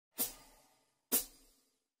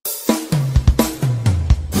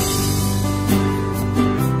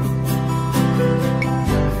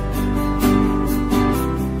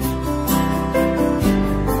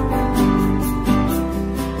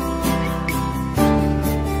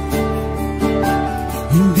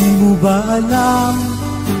ba alam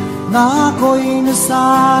na ako'y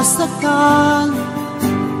nasasaktan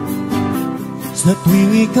sa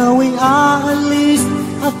tuwing ikaw ay aalis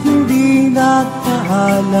at hindi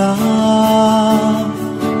nagpaalam?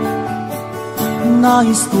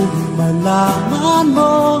 Nais kong malaman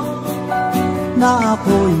mo na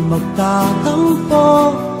ako'y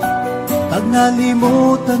magtatampo pag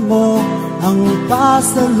nalimutan mo ang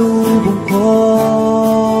pasalubong ko.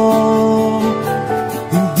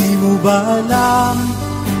 Hindi mo ba alam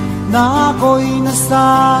na ako'y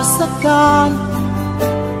nasasaktan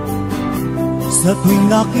sa tuwing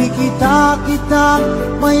nakikita kita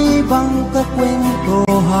may ibang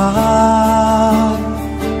kakwentuhan?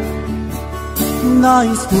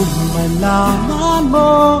 Nais kong malaman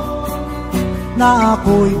mo na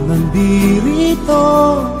ako'y nandirito.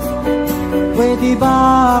 Pwede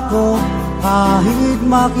ba ako kahit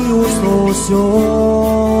makiusosyo?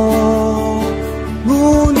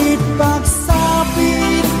 Ngunit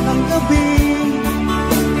pagsapit ng gabi,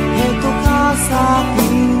 eto ka sa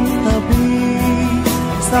aking tabi.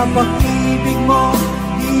 Sa pag-ibig mo,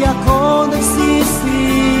 di ako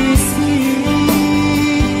nagsisisi.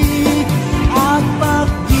 At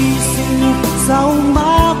pag-gising sa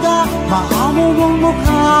umaga, maamo mong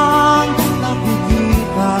mukhang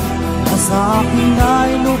nakikita na sa akin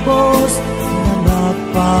ay lubos na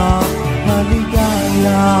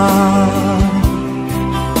nagpamaligaya.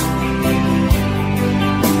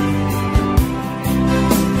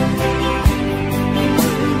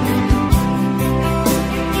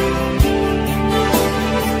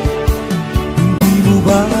 Hindi mo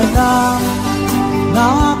ba alam na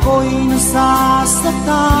ako'y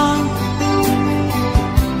nasasaktan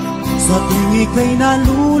sa tuwing ika'y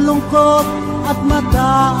nalulungkot at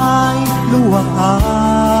mata ay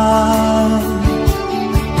luhaan?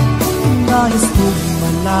 Nais kong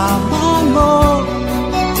malaman mo,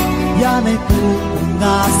 yan ay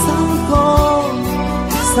pupunasan ko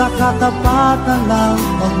sa katapatan lang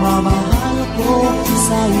pagmamahal ko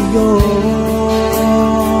sa iyo.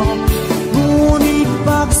 Ngunit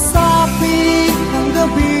pagsapit ng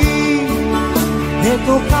gabi,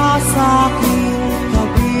 eto ka sa aking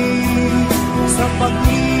tabi. Sa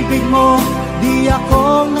pag-ibig mo, di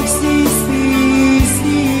ako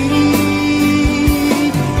nagsisisi.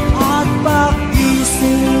 At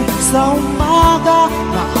pag-ising sa umaga,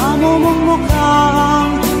 naamo mong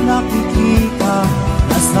mukhang nakikita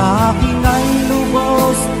na sa akin ay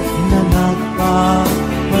lubos na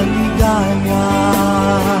nagpamaligaya.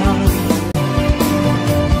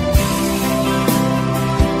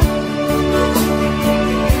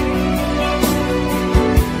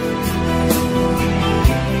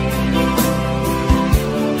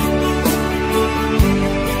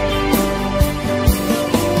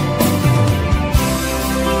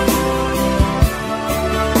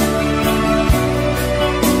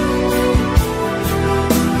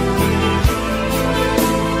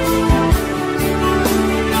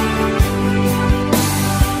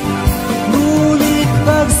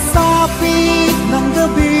 Pagsapit ng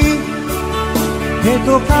gabi,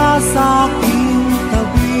 eto ka sa aking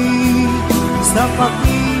tabi. Sa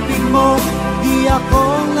pag-ibig mo, di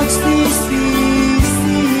ako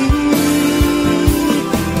nagsisisi.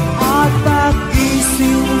 At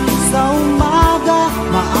pag-ising sa umaga,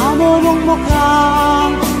 maamo mong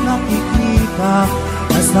mukhang nakikita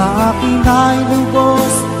na sa akin ay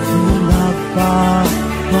lubos na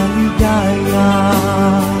nagpamaligaya.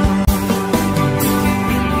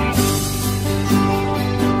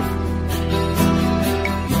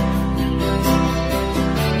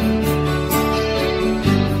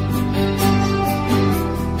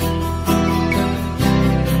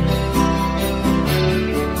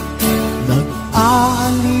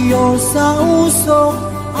 Aaliyo sa usok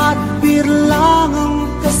at birlang ang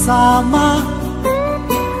kasama.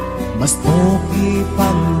 Mas okay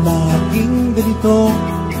pang laging ganito,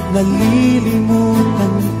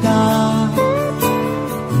 nalilimutan ka.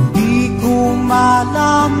 Hindi ko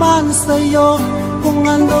malaman sa'yo kung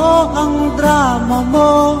ano ang drama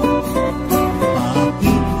mo.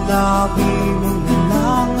 Bakit labi mo na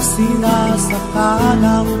lang sinasaka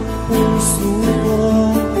ng puso ko?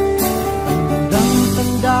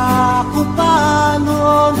 Tanda ko pa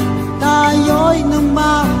noon, tayo'y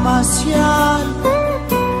namamasyal.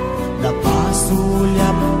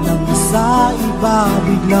 Napasulyap ng sa iba,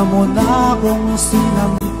 bigla mo na akong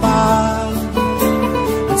sinampal.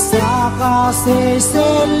 At sa kasi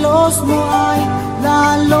selos mo ay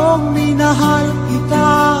lalong minahal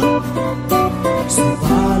kita.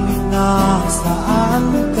 Subalit nasaan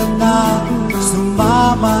ka na,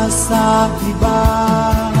 sumama sa iba.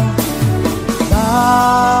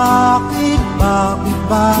 Bakit ba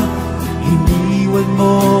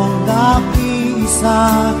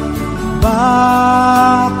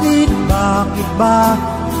ba?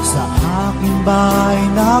 Sa akin ba'y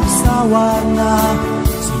nagsawa na?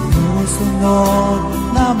 Sinusunod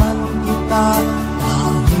naman kita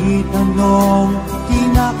kahit anong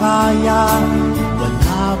kinakaya.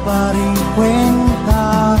 Wala pa rin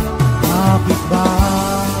kwenta, bakit ba?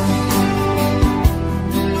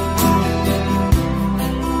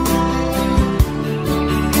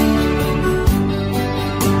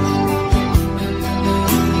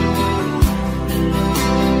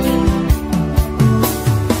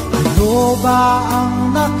 Ano ba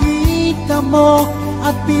ang nakita mo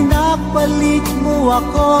at pinagpalit mo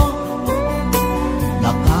ako?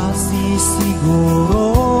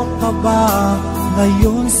 Nakasisiguro ka ba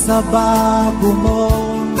ngayon sa bago mo?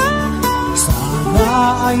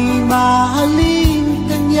 Sana ay mahalin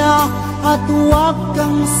ka niya at huwag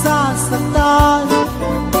kang sasaktan.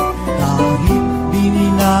 Kahit di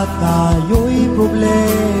na tayo'y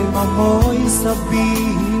problema mo'y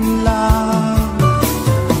sabihin lang.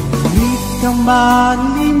 Kahit ka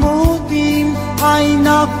man limutin ay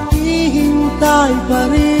naghihintay pa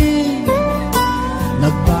rin.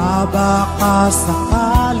 Nagbabaka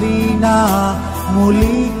sakali na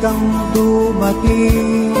muli kang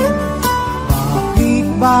dumating. Bakit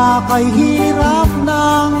ba kay hirap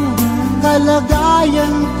ng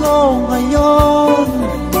kalagayan ko ngayon?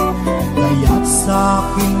 Kaya't sa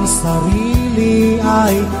aking sarili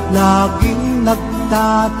ay laging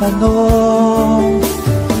nagtatanong,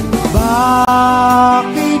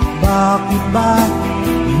 bakit ba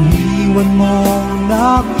iniwan mong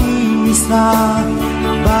nag-iisa?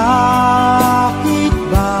 Bakit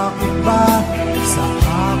ba sa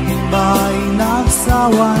akin ba'y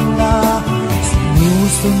nagsawa na?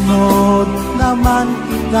 Sinusunod naman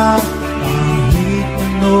kita kahit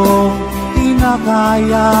anong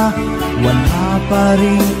kinakaya. Wala pa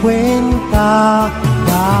rin kwenta,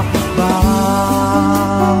 bakit ba?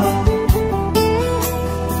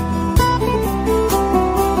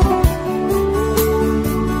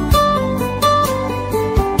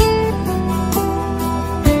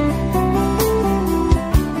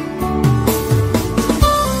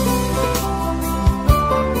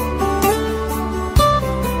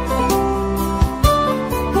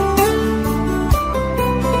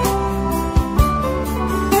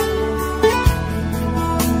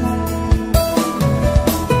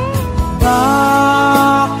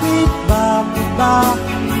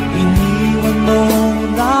 Iniwan mong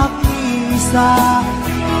nag-iisa?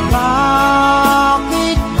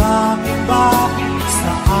 Bakit ba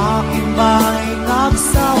sa akin ba'y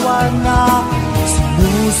nagsawa na?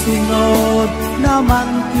 Sinusunod naman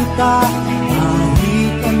kita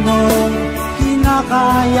kahit anong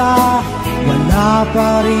kinakaya. Wala pa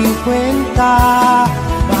rin kwenta,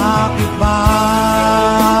 bakit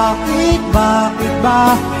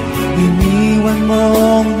ba iniwan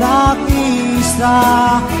mong nag-iisa?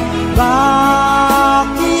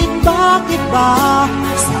 Bakit ba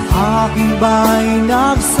sa akin ba'y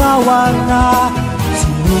nagsawa na?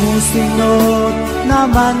 Sinusunod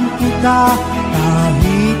naman kita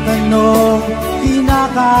kahit anong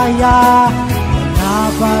kinakaya. Wala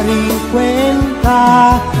pa rin kwenta,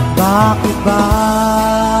 bakit ba?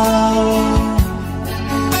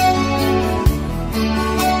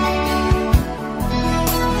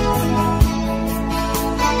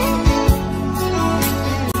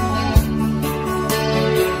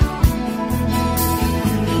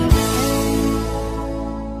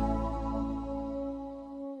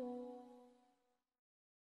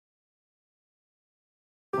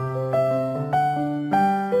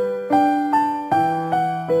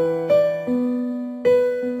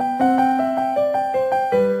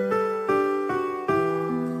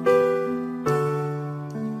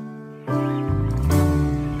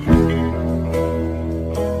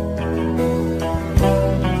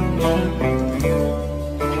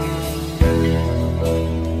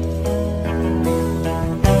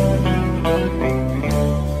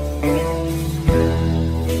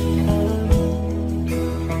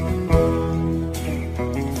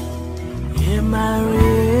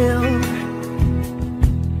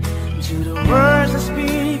 The world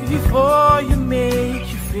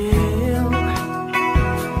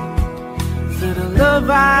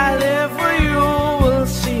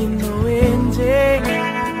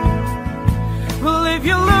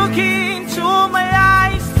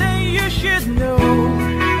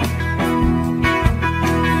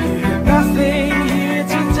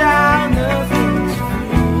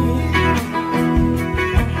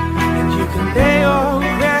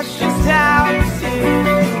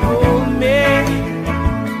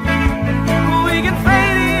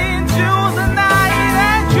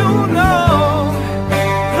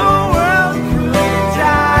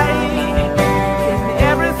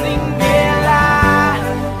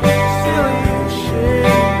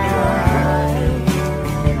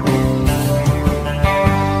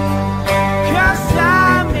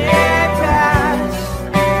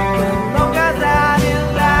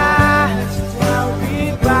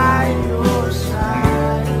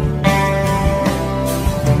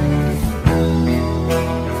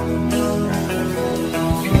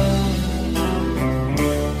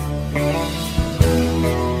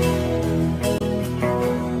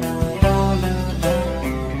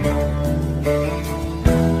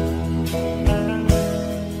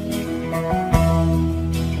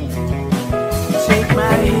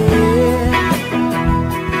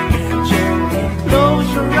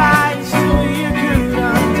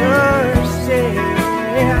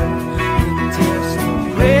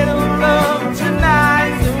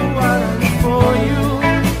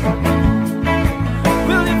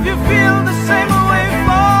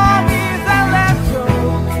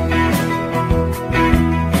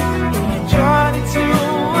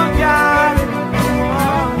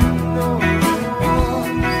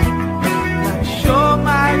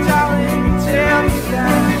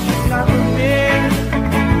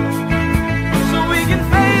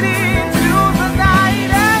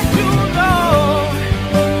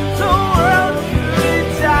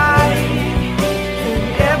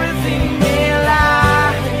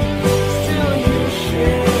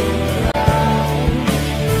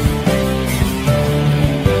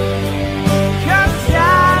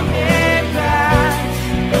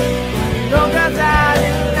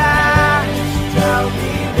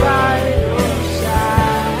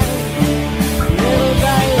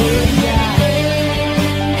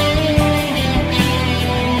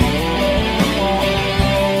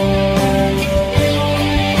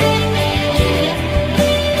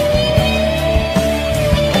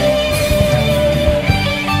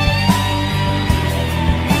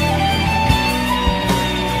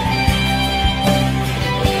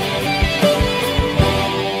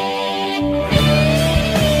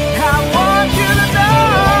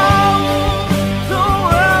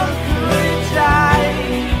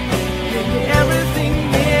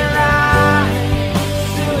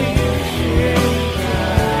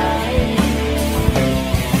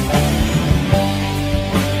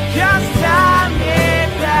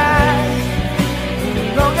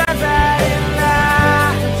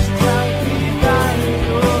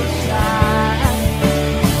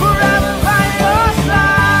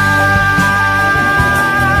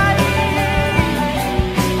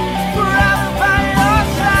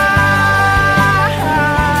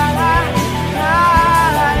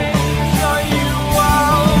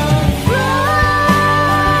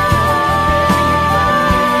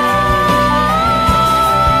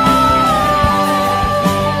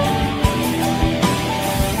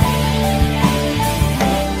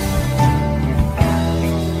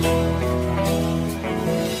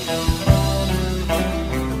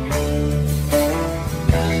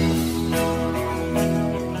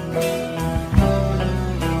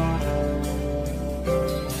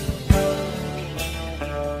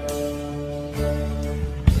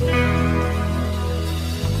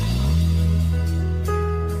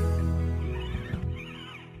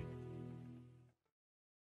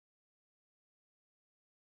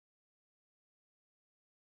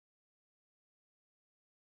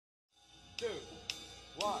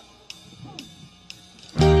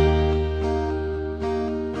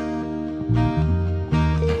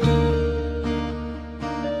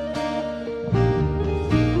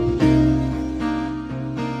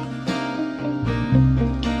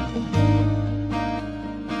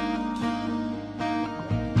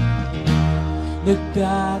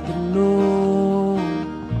nagtatanong,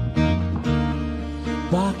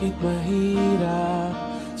 bakit mahirap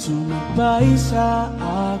sumabay sa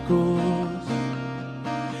agos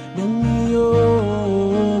ng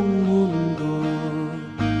iyong mundo?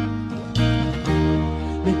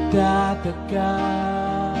 Nagtataka,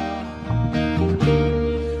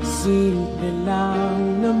 simple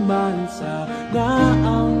lang naman sana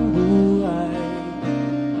ang buhay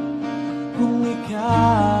kung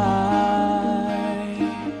ika'y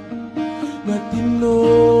matino.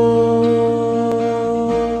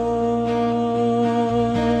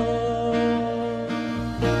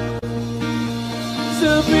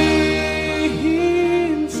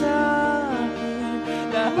 Sabihin sa akin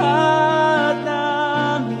lahat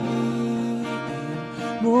ng hiling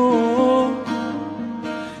mo,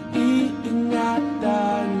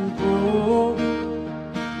 iingatan ko.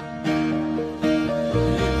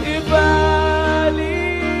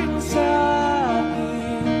 Ibalik sa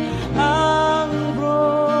akin ang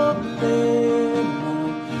problema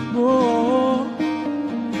mo,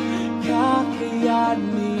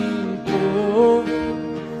 kakayanin ko.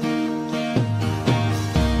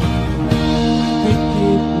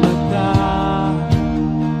 Pikit mata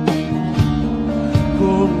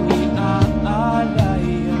kung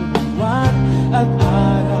iaalay ang buwan at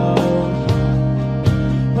araw,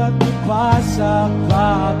 pati pa sa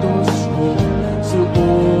sapatos kong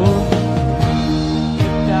suot.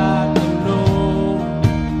 Nagtatanong,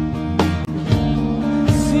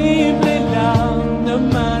 simple lang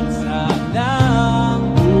naman sana ang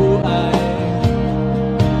buhay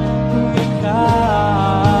kung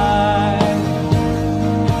ika'y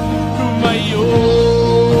tumayo.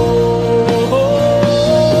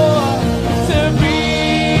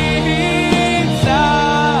 Sabihin sa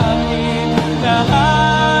akin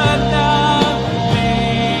lahat ng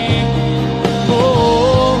hiling mo,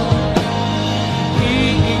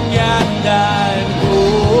 iingatan ko.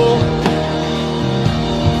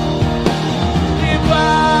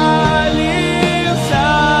 Ibalik sa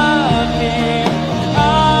akin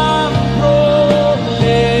ang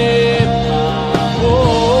problema mo,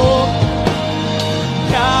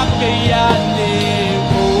 kakayanin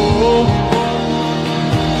ko.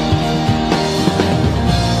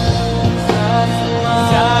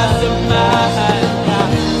 Sasamahan ka,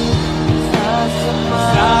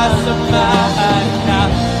 sasamahan ka,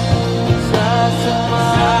 sasamahan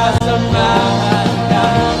ka,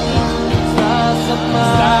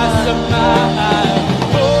 sasamahan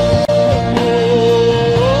ko.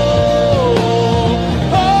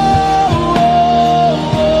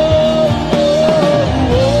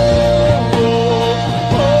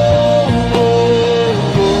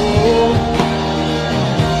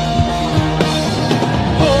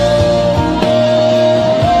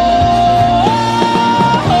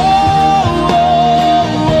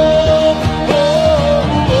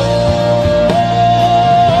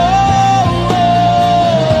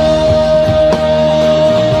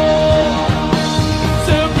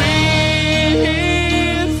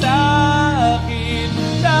 Sabihin sa akin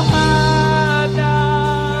lahat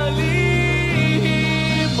ng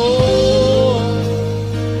lihim mo,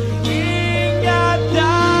 ingatan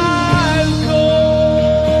ko.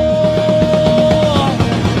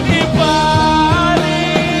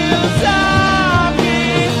 Ibalik sa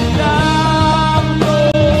akin ang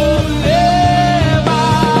problema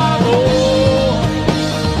mo,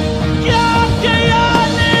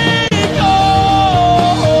 kakayanin ko.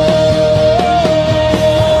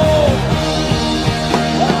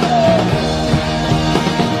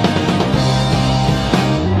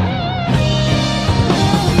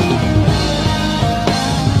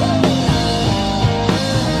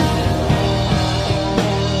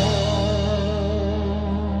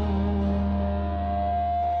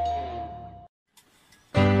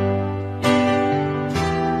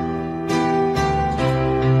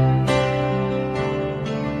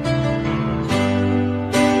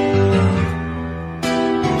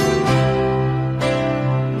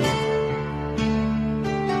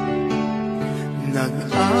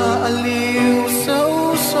 Nag-aaliw sa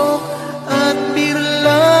usok at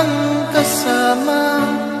birlang kasama,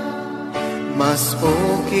 mas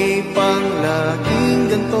okay pang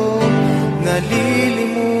laging ganto,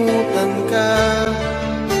 nalilimutan ka.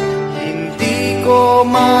 Hindi ko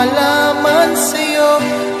malaman sa'yo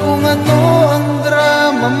kung ano ang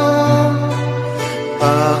drama mo,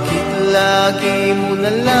 bakit lagi mo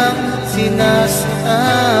na lang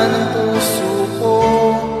sinasaan ang puso ko.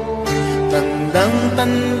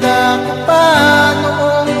 Tandang-tanda ka pa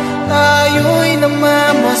noong tayo'y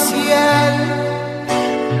namamasyal,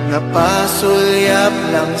 Napasulyap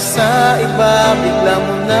lang sa iba, bigla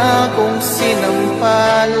mo na kong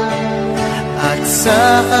sinampal. At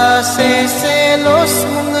sa kaseselos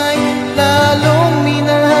mo nga'y lalong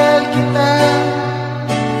minahal kita.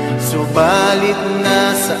 Subalit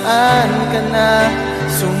nasaan ka na,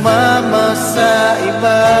 sumama sa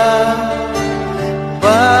iba?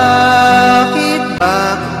 Bakit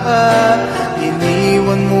ba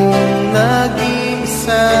iniwan mong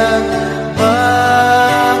nag-iisa?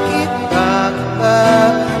 Bakit ba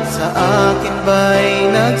sa akin ba'y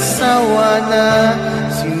nagsawa na?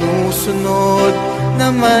 Sinusunod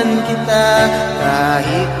naman kita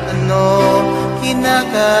kahit ano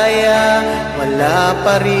kinakaya, wala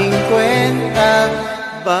pa ring kwenta.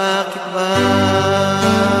 Bakit ba?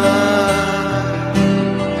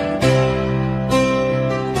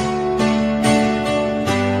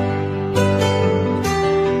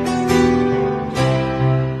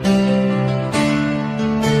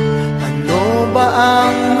 Ano ba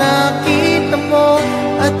ang nakita mo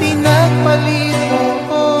at tinagpalit mo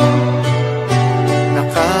ko?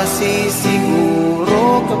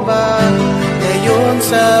 Nakasisiguro ka ba ngayon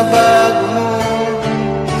sa bago mo?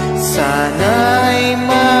 Sana'y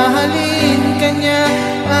mahalin ka niya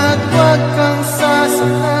at huwag kang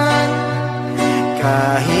sasaktan.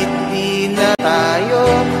 Kahit di na tayo,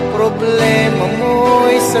 problema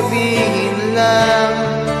mo'y sabihin lang.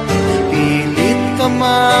 Pilit ka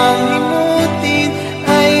mang limutin,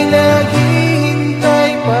 ay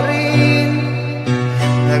naghihintay pa rin.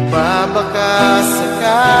 Nagbabaka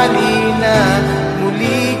sakali na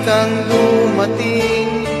muli kang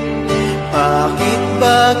dumating. Bakit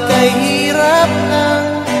ba kay hirap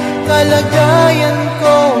ng kalagayan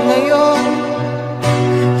ko ngayon?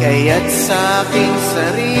 Kaya't sa aking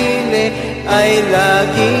sarili ay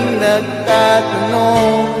laging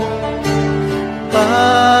nagtatanong,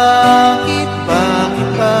 bakit ba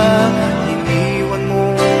iniwan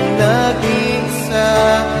mong nag-iisa?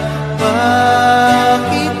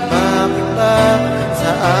 Bakit ba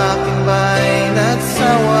sa akin ba'y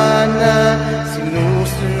nagsawa na?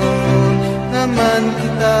 Sinusunod naman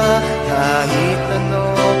kita kahit ano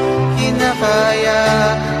kinakaya,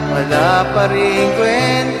 wala pa rin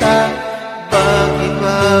kwenta. Bakit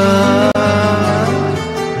ba?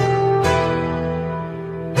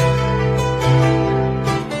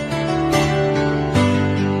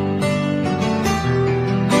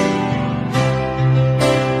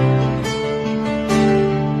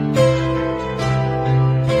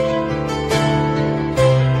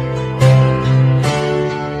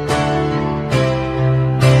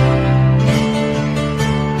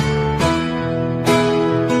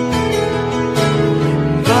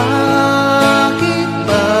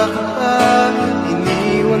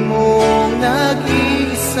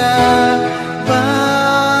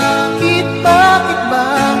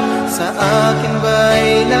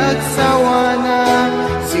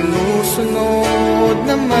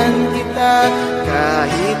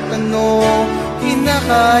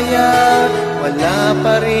 Kaya wala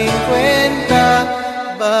pa rin kwenta.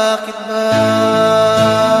 Bakit ba?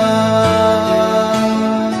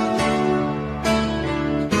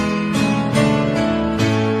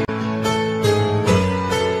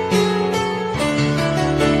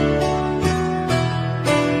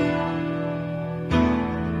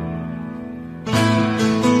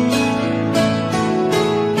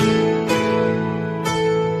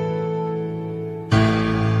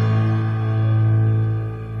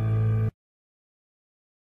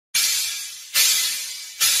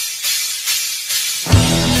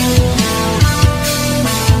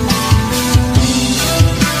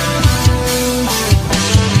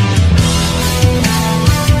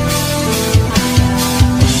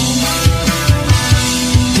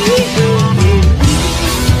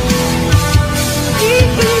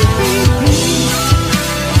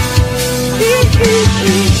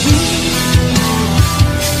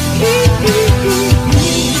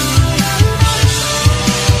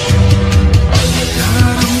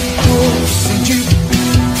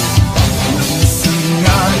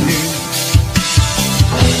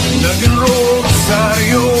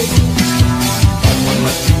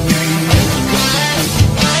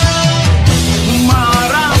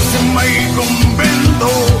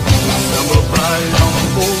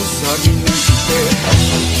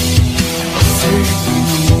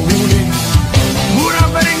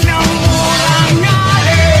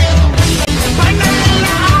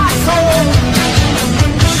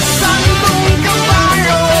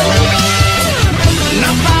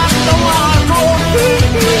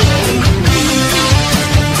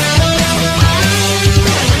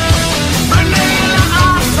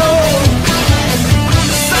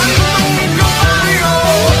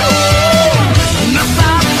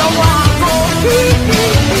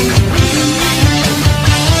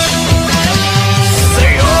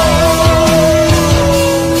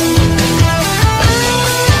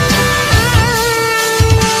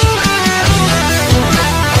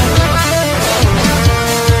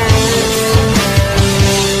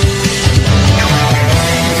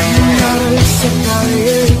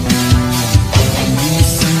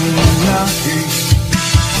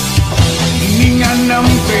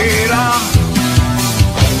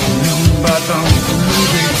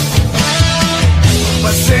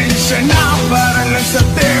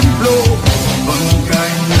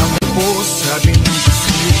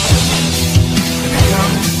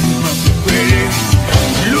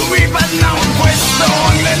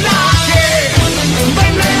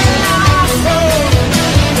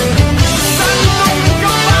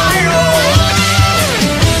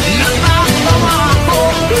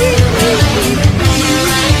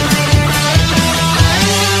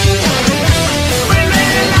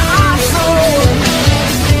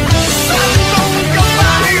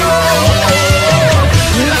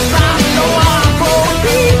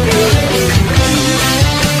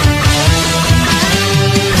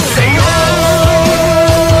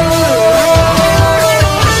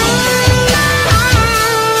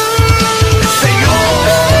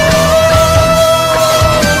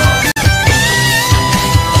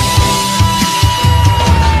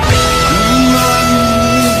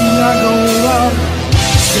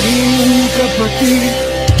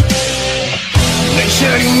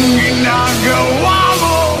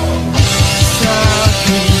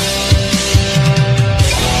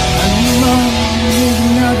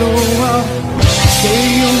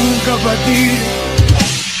 kapatid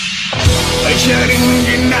ay siya rin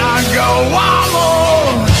ginagawa mo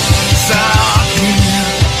sa akin.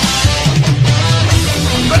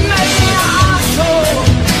 Banal na aso,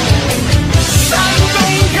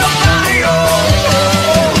 santong kabayo,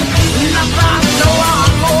 nakatawa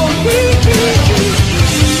ko.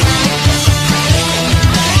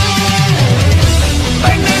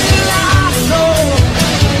 Banal na aso,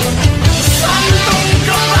 santong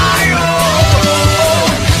kabayo,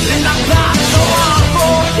 nakatawa ko.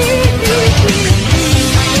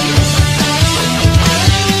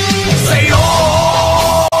 Sa'yo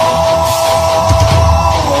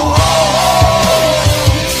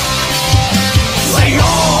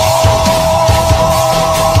sa'yo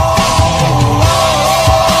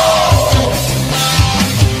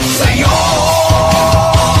sa'yo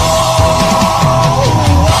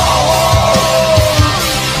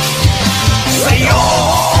sa'yo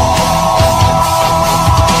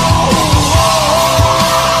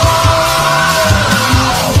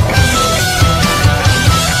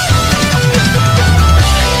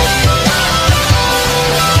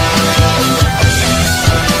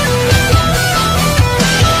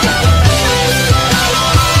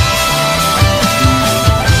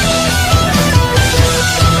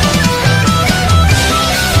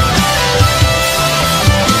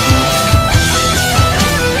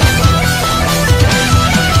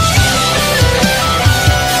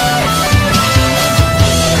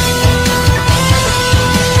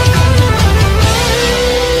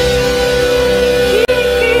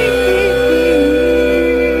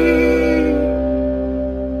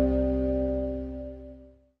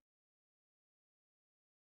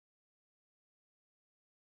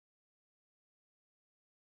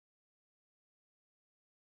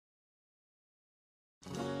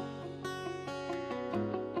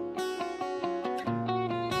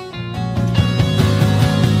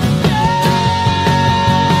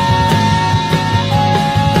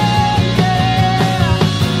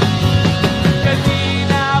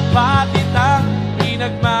Kanina pa kitang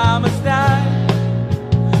pinagmamasdan,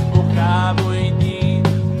 mukha mo'y di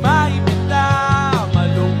maipita,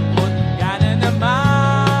 malungkot ka na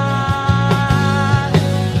naman.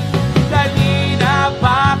 Kanina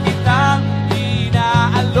pa kitang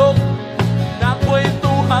inaalok ng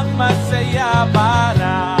kwentuhang masaya,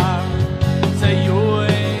 para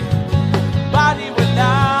sa'yo'y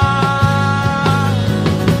baliwala.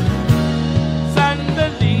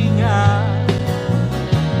 Sandali nga,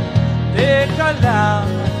 teka lang,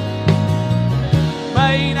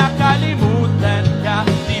 may nakalimutan ka,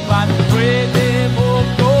 di ba't pwede mo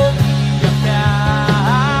kong iyakan?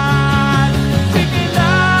 Sige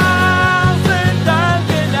lang,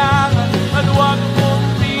 sandali lang, at huwag mong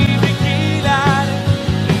pipigilan.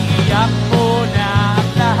 Iiyak mo na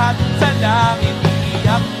ang lahat sa langit,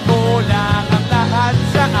 iiyak mo lang ang lahat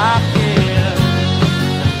sa akin.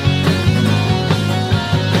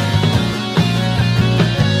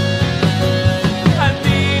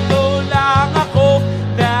 Andito lang ako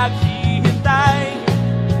naghihintay,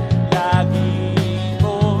 lagi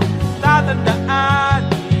mo tatandaan,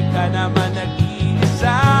 di ka naman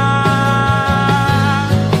nag-iisa.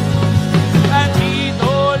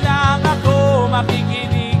 Andito lang ako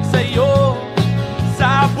makikinig sa'yo,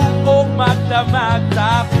 sa buong magdamag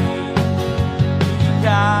tabi, di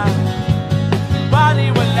ka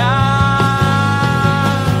baliwala.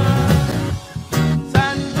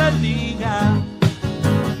 Sandali nga,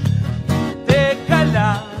 teka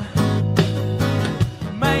lang,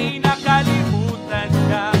 may nakalimutan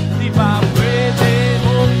ka, di ba pwede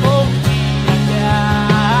mo kong iyakan?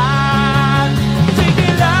 Sige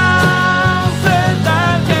lang,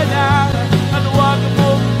 sandali ka lang, at huwag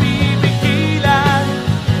mong pipigilan.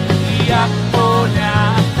 Iyak mo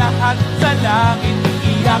na ang lahat sa langit,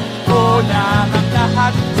 iyak mo na ang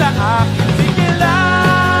lahat sa akin. Sige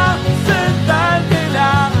lang, sandali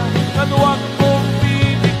lang, at huwag mong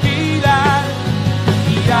pipigilan.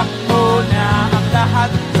 Iyak mo na ang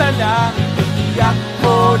lahat sa langit, iyak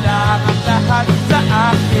mo na ang lahat sa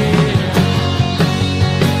akin.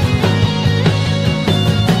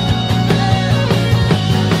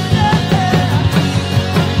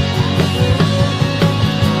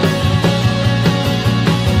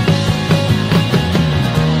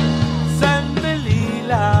 Sandali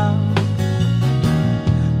lang,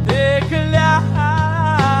 teka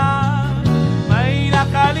lang, may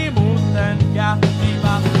nakalimutan ka, di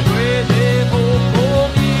ba pwede mo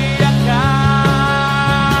kong iyakan?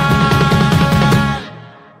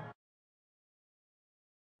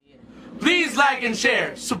 Please like and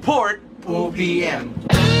share, support OPM.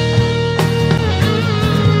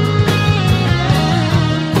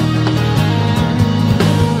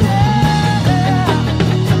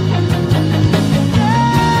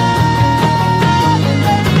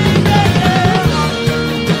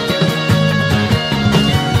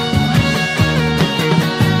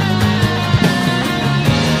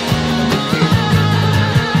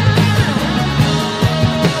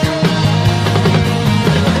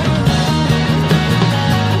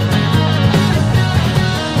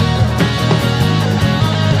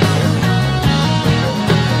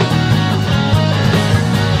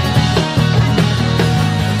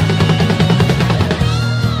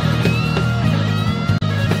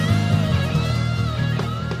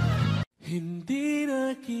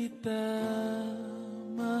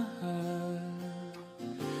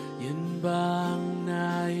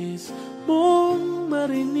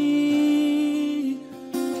 marinig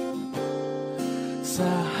sa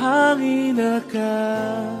hangin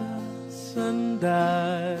nakasandal,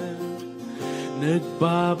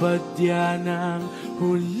 nagbabadya ng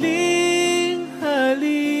huling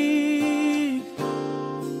halik.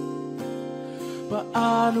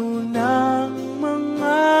 Paano ng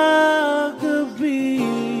mga gabi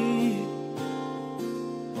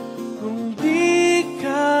kung di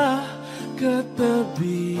ka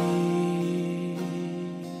katabi?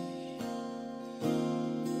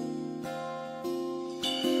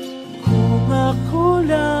 Kung ako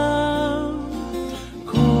lang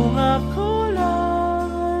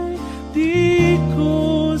ay di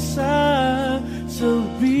ko sasabihin.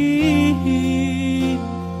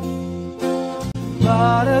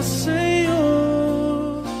 Para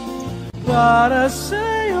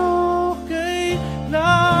sa'yo,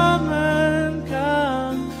 kailangan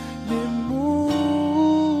kang limutin.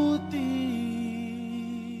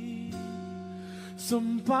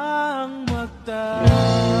 Sumpang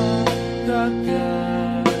magtatagal,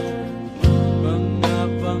 mga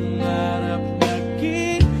pangarap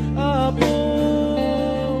nag-iabot.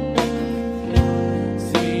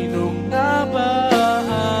 Sinong nga ba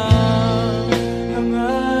ang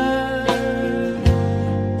hangal?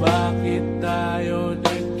 Bakit tayo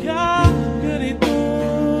nagkaganito?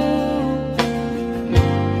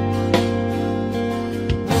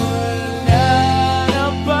 Wala na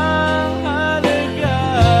bang halaga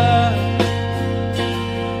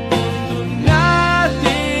mundo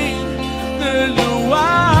nating dalawa?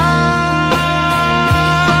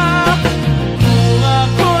 Kung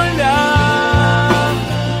ako lang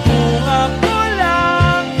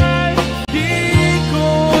ay di ko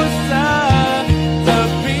sasabihin.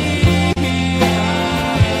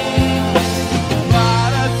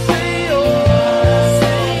 Para sa'yo,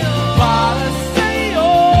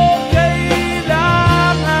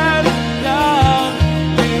 kailangan lang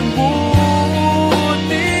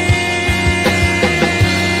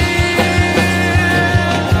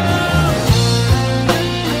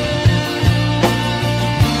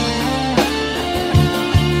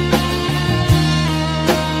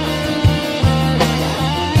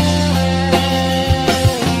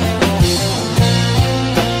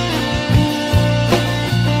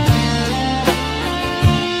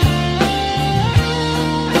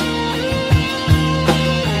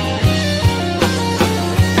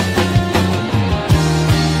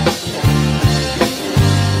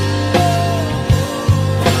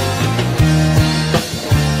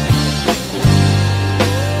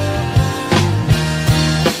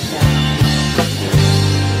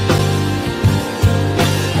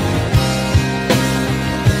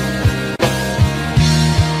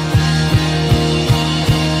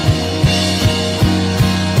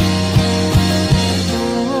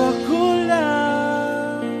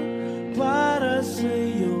para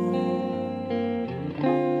sa'yo.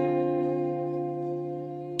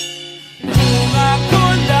 Kung ako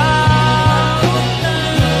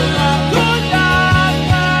lang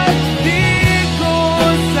ay di ko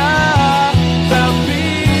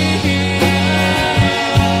sasabihin.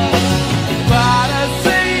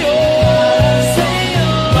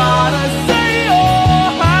 Para sa'yo,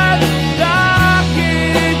 handa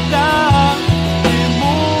kitang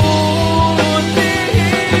limutin.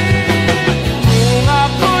 Kung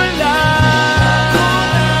ako lang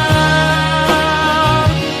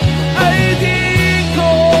ay di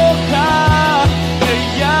ko kakayanin.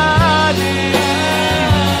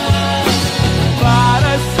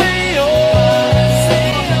 Para sa'yo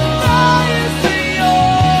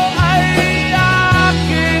ay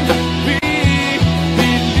aking pipilitin.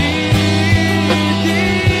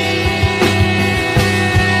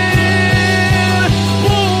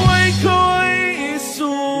 Buhay ko'y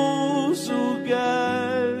isusugal,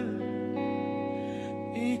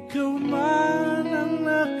 ikaw man ang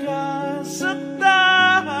nakasaktan.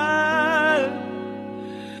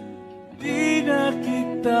 Di na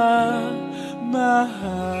kita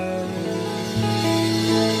mahal.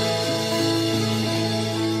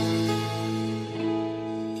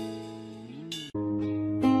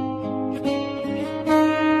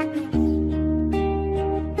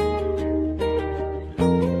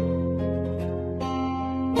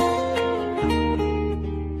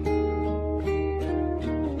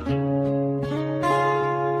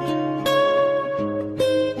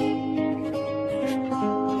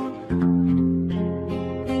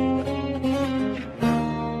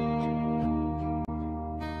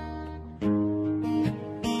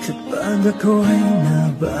 Kapag ako'y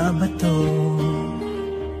nababato,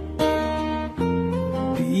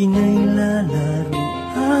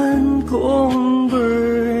 pinaglalaruan kong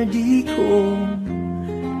birdie ko.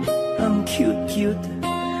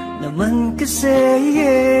 naman kasi,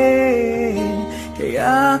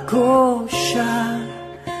 kaya ko siya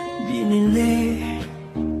binili.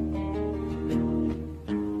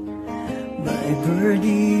 My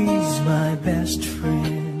birdie's my best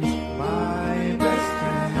friend,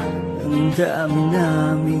 ang dami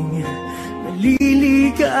naming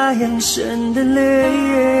naliligayang sandali.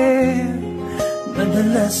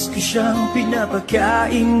 Madalas ko siyang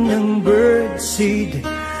pinapakain ng birdseed.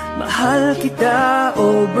 Mahal kita,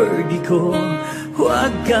 oh birdie ko,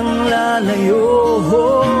 huwag kang lalayo.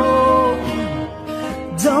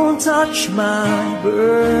 Don't touch my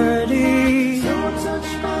birdie.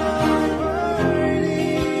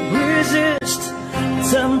 Resist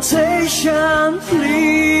temptation,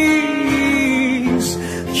 please.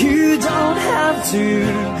 You don't have to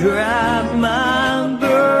grab my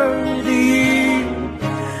birdie.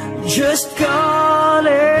 Just call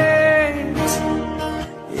it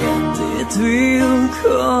and it will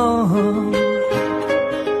come.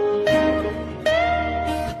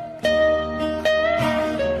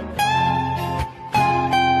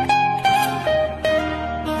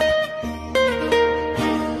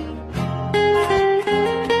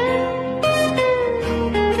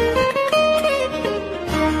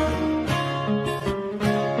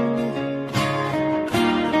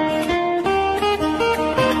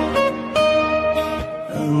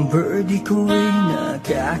 Birdie ko'y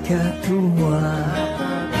nakakatuwa,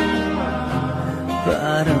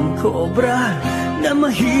 parang kobra na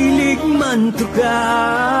mahilig mantuka.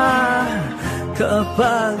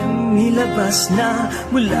 Kapag nilabas na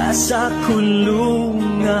mula sa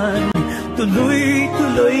kulungan,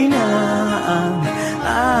 tuloy-tuloy na ang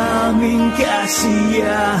aming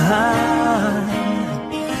kasiyahan.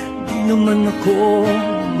 Di naman ako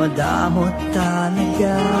madamot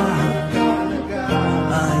talaga,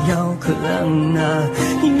 ayaw ko lang na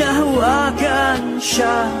hinahawakan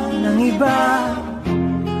siya ng iba.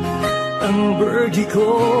 Ang birdie ko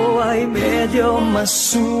ay medyo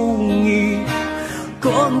masungit,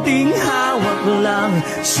 konting hawak lang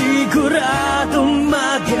siguradong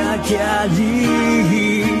magagalit.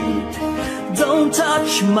 Don't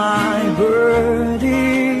touch my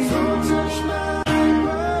birdie.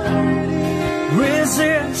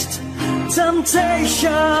 Resist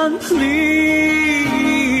temptation, please.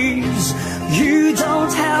 You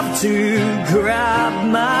don't have to grab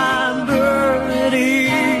my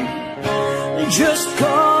birdie. Just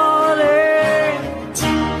call it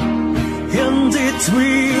and it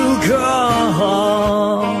will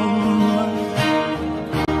come.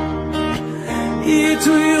 It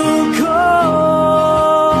will come.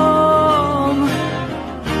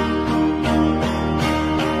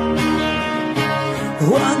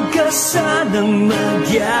 Huwag ka sanang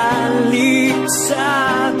magalit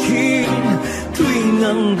sa'kin tuwing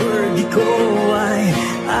ang birdie ko ay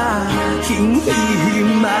aking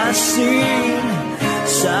hihimasin.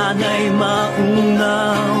 Sana'y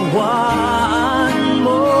maunawaan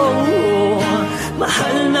mo,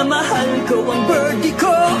 mahal na mahal ko ang birdie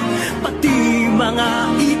ko, pati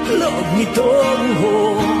mga itlog nito.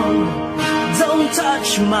 Don't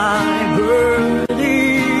touch my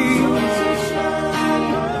birdie.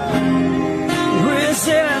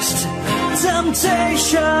 Resist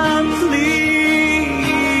temptation, please.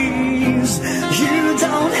 You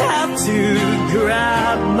don't have to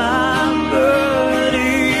grab my birdie.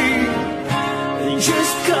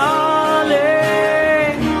 Just call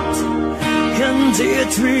it and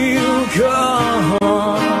it will come.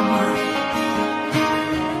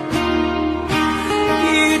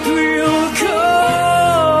 It will come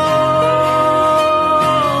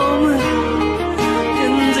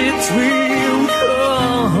and it will come.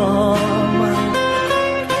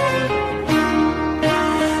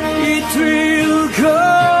 It will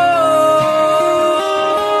come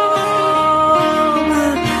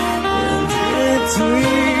and it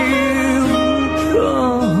will come.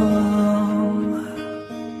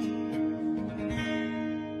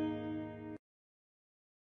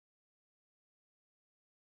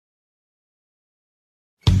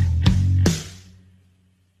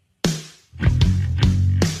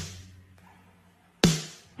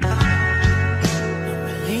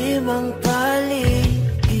 Limang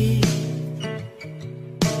paligid,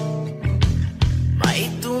 may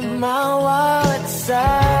tumawag sa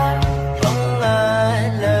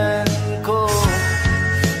pangalan ko.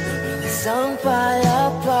 Isang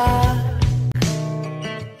palapag,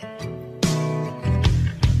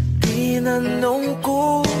 tinanong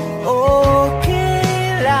ko,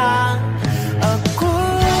 okay lang ako,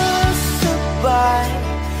 sabay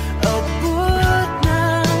abot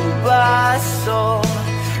ng baso.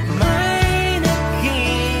 May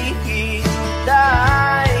naghihintay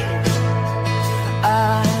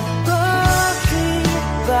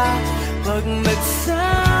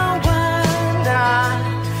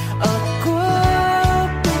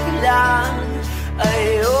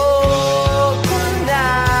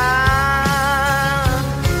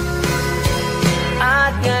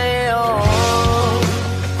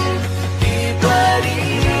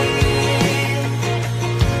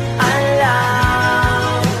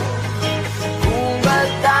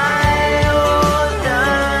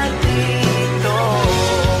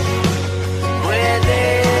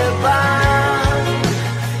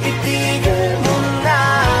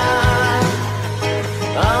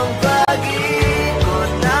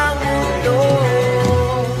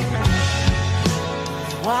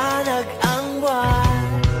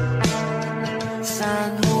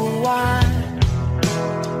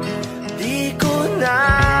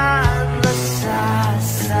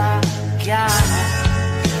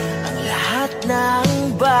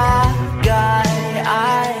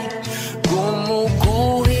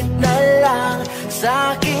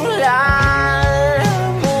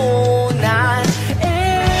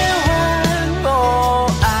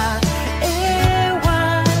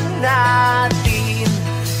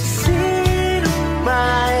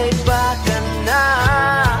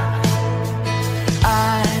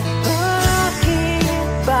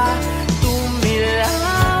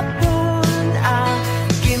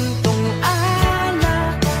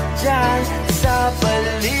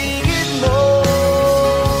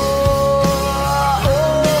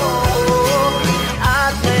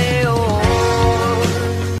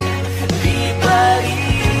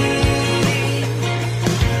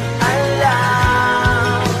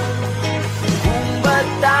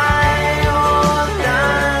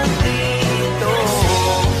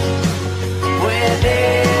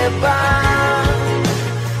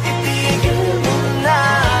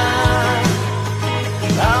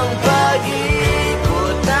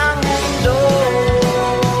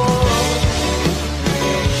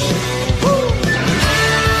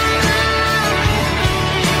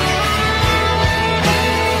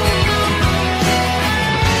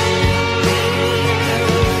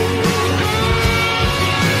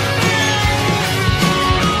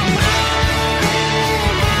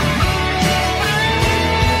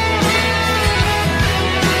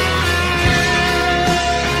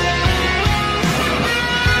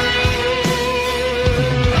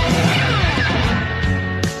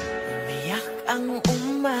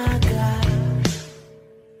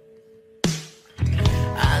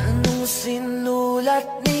Anong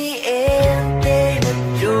sinulat ni Ente na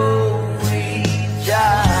Joey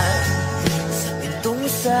dyan sa pintong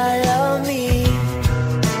salamin?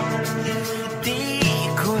 Di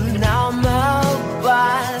ko na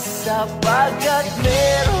mabasa pagkat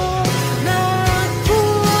meron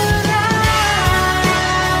nagpura.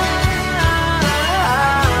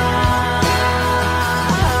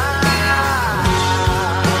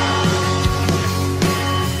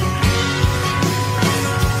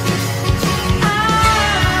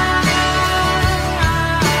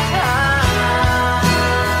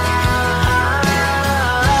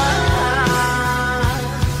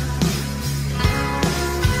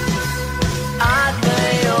 At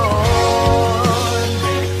ngayon,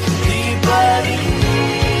 di ba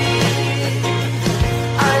rin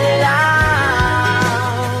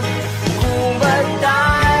alam kung ba't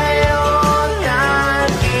tayo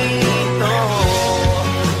nandito?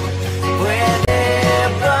 Pwede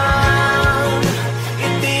bang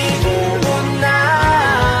itigil mo na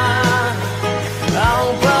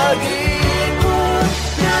ang pag-ikot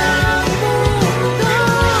ng mundo?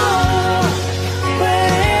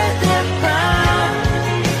 Pwede bang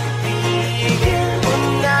itigil mo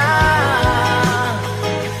na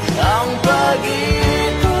ang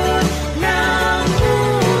pag-ikot ng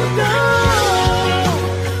mundo?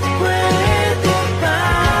 Pwede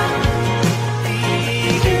bang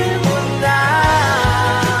itigil mo na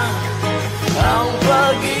ang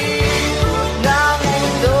pag-ikot ng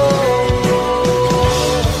mundo?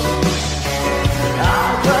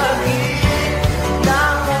 Ang pag-ikot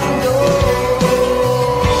ng mundo.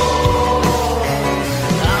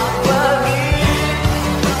 Ang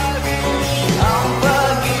pag-ikot, ang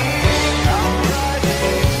pag-ikot,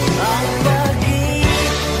 ang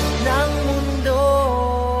pag-ikot ng mundo.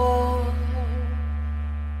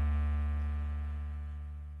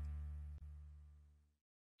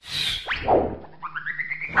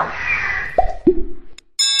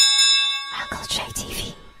 Uncle J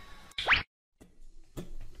TV.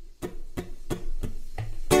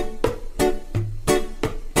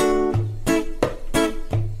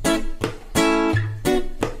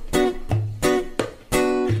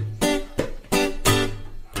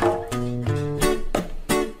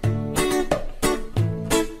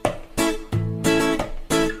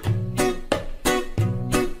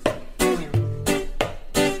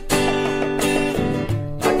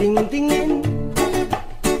 Patingin-tingin,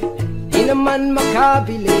 di naman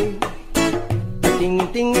makabili.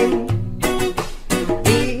 Patingin-tingin,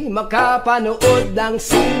 di makapanood ng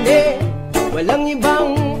sine. Walang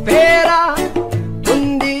ibang pera,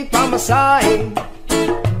 kundi pamasahe.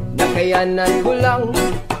 Nakayanan ko lang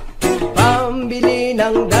pambili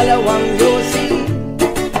ng 2 yosi.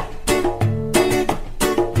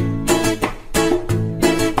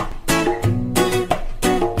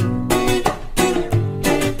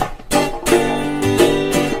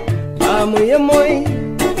 Amoy-amoy,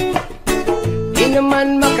 di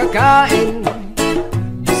naman makakain.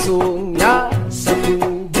 Busog na sa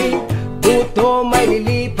tubig, buto may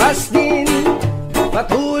lilipas din.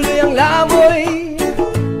 Patuloy ang lamoy,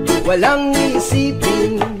 walang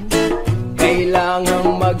isipin.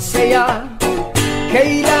 Kailangang magsaya,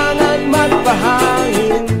 kailangan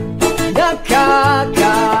magpahangin.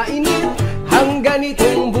 Nakakainip ang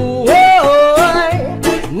ganitong buhay.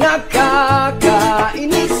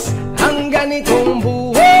 Nakakainis ang ganitong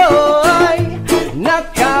buhay.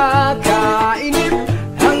 Nakakainip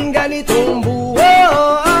ang ganitong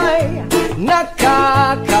buhay.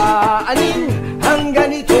 Nakakaanin ang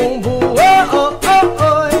ganitong buhay.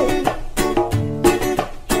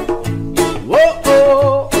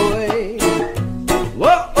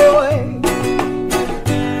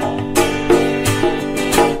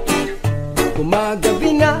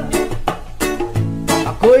 Gumagabi na,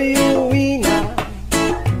 ako'y uwi na.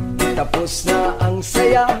 Tapos na ang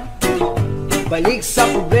saya, balik sa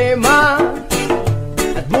problema.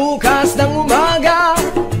 At bukas ng umaga,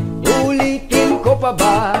 ulitin ko pa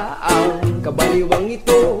ba ang kabaliwang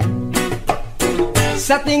ito?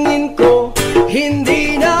 Sa tingin ko,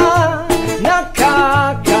 hindi na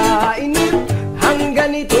nakakainip ang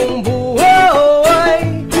ganitong buhay.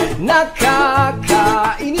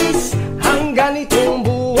 Nakakainis ang ganitong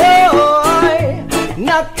buhay.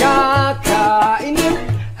 Nakakainip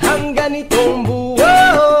ang ganitong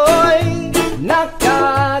buhay.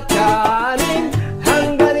 Nakakanin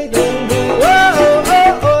ang ganitong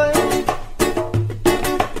buhay. Oy!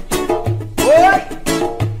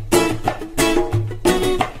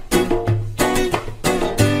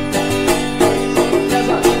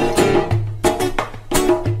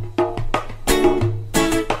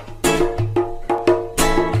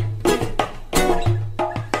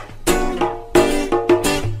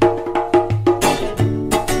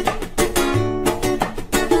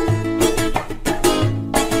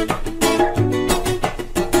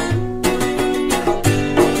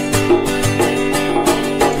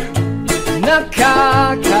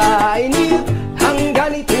 Nakakainip ang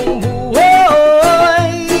ganitong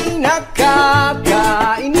buhay.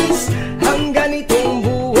 Nakakainis ang ganitong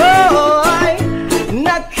buhay.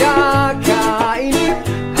 Nakakainip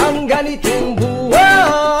ang ganitong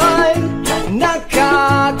buhay.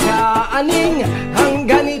 Nakakaaning ang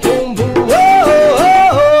ganitong buhay.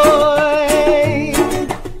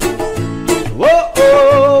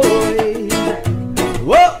 Wo-oy,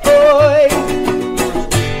 wo-oy.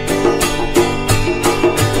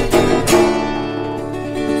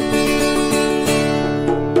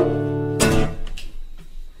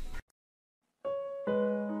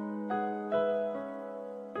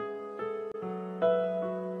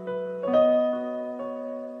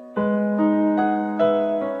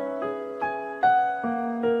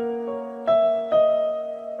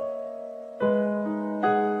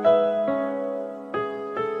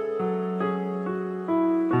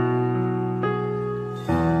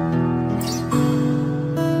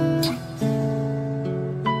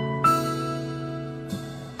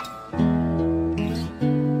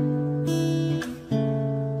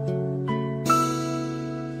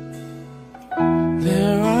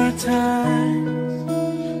 There are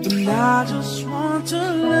times when I just want to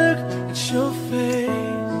look at your face,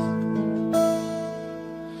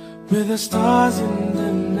 with the stars in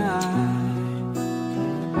the night.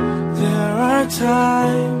 There are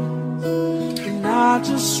times when I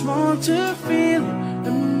just want to feel your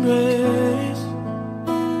embrace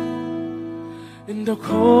in the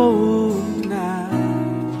cold night.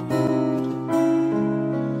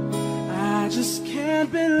 I just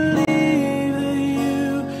can't believe that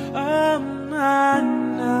you are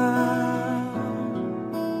mine now.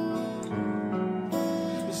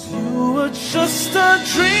 'Cause you were just a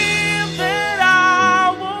dream that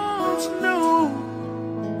I once knew.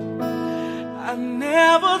 I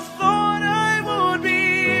never thought I would be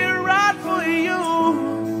right for you,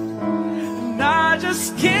 and I just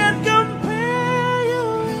can't compare you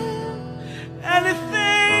with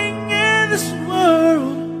anything in this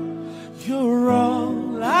world. You're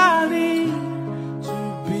all I need to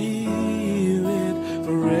be with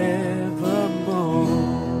forevermore.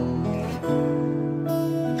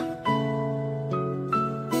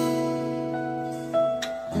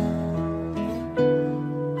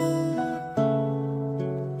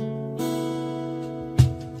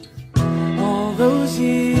 All those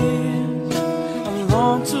years I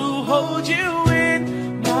long to hold you in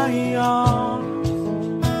my arms.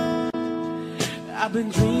 I've been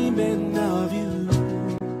dreaming of you,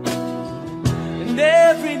 and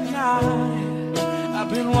every night I've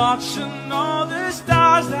been watching all the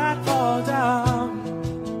stars that fall down,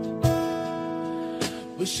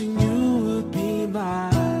 wishing you would be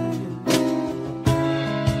mine.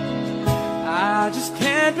 I just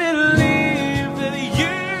can't believe that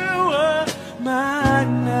you are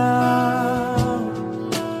mine now.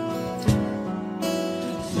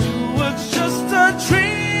 You were just a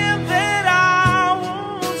dream that I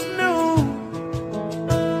once knew.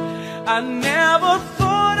 I never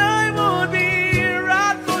thought I would be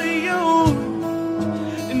right for you,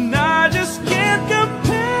 and I just can't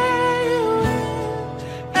compare you with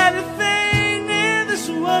anything in this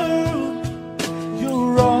world.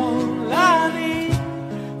 You're all I need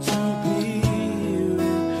to be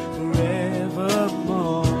with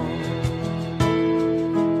forevermore.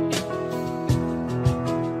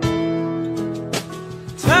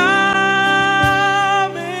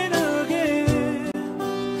 Time and again,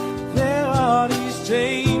 there are these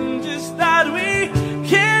changes that we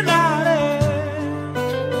cannot end.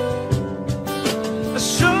 As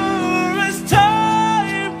sure as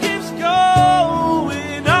time keeps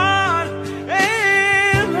going on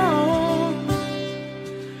and on,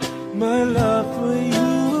 my love for you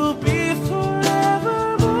will be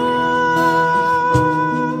forevermore.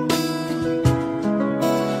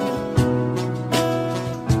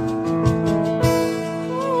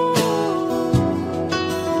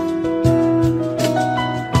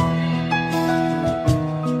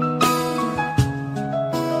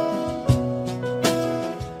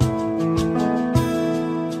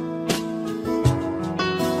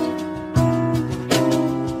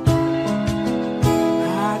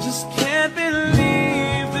 I just can't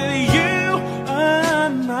believe that you are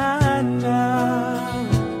mine now.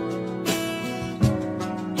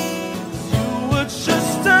 You were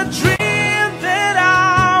just a dream that I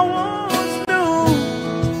once knew.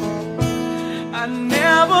 I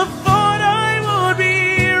never thought I would be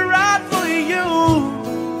right for you,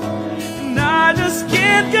 and I just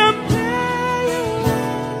can't compare you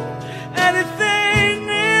with anything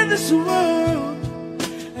in this world.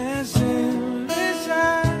 As endless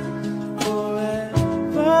as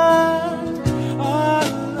forever.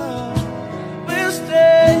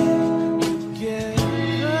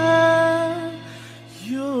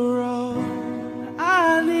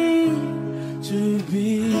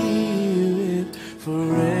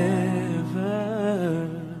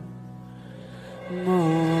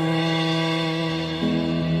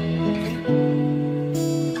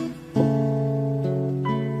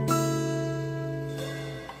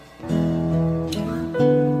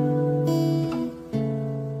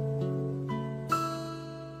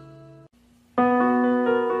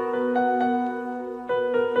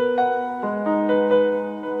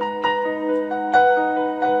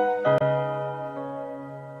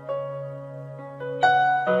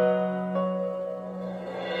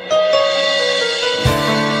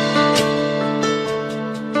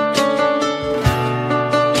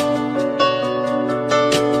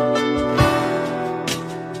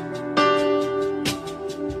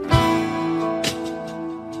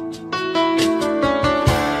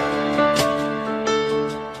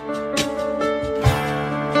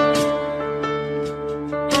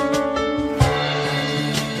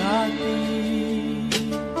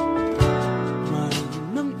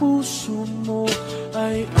 puso mo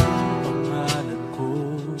ay ang pangalan ko.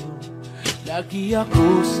 Lagi ako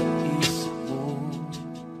sa isip mo.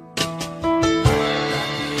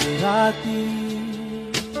 Dati-dati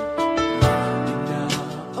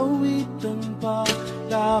inaawit ang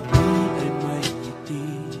palaki ay may ngiti.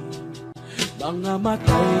 Mga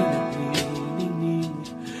mata'y naglilinig.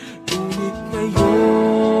 Ngunit ngayon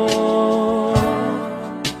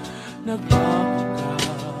nagbago ka.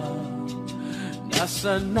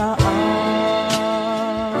 Nasaan na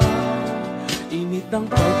ang init ng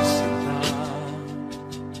pagsita?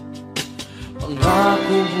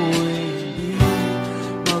 Pangako mo'y hindi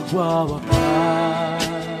magwawakas.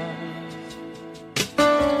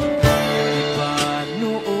 Iba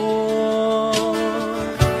noon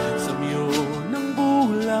sa miyo ng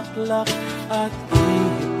bulaklak at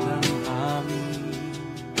ihip ng hangin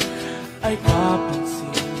ay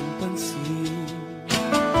kapansin-pansin.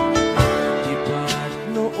 Iba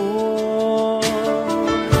noon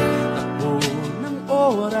takbo ng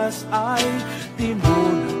oras ay di mo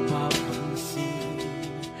napapansin.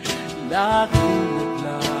 Laging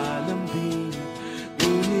naglalambing,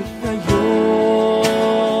 ngunit ngayon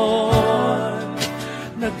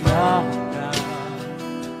naglaho na.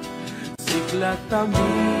 Sigla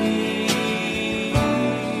tamis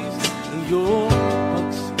ng iyong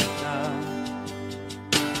pagsita.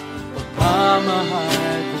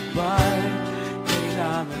 Pagmamahal ko ba'y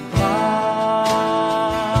kailangan pa?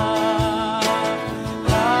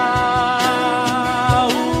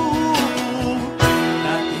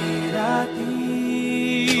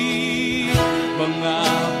 Mga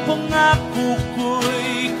pangako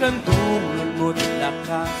ko'y kandungan mo't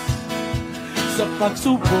lakas. Sa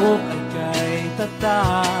pagsubok ay kay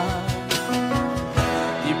tatas.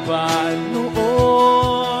 Iba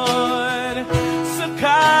noon sa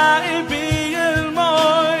kaibigan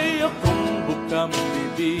mo'y akong bukang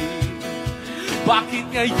bibig. Bakit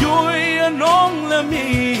ngayon'y anong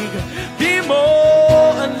lamig? Di mo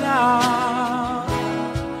alam,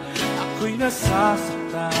 ako'y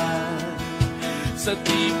nasasaktan sa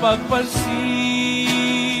di pagpansin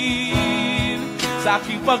sa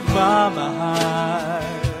aking pagmamahal.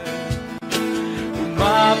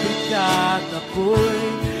 Umabot ka't ako'y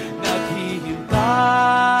naghihintay,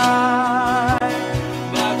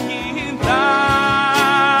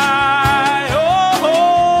 naghihintay. Oh,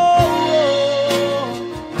 oh, oh.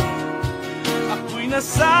 Ako'y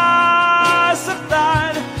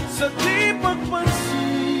nasasaktan sa di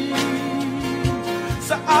pagpansin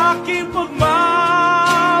sa aking pagmamahal.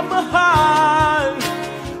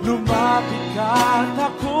 Lumapit ka't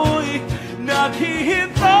ako'y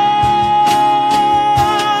naghihintay.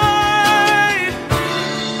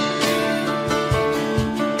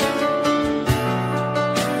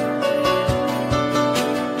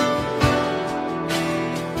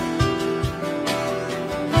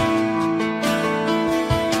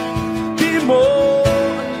 Di mo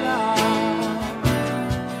alam,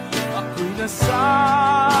 ako'y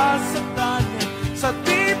nasasaktan sa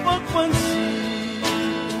di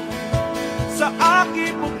pagpansin sa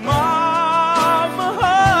aking pagmamahal.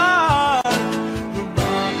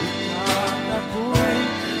 Lumapit ka't ako'y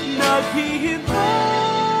naghihintay.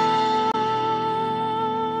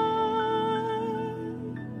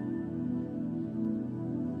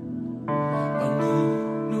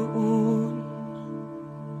 Panginoon,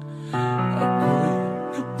 ako'y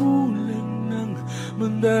napulang ng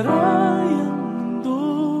mandarayang mundo.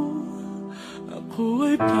 Ako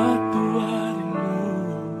ay patawarin mo.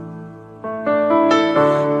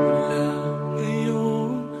 Mula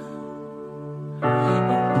ngayon, ang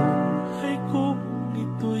buhay kong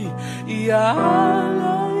ito'y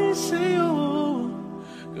iaalay sa'yo.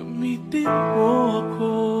 Gamitin mo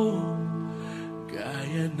ako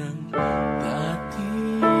gaya ng dati.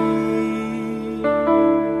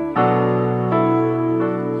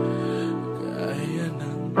 Gaya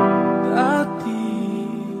ng dati.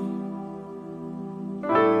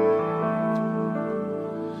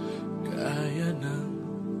 Gaya ng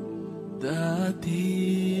dati.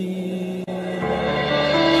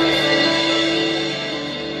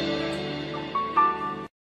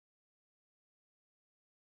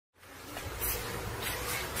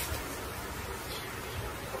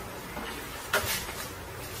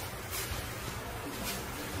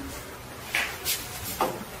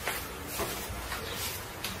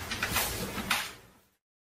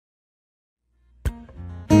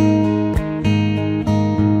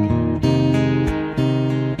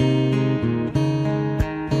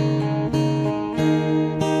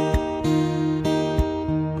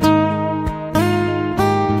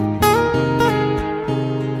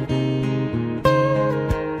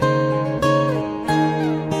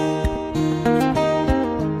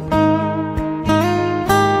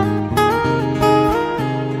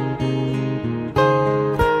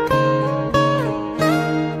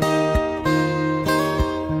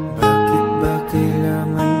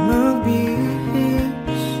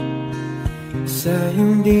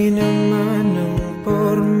 hindi naman ang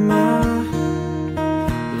forma,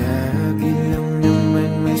 lagi lang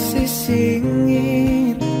naman may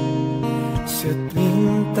sisingit sa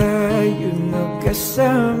tuwing tayo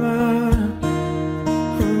magkasama.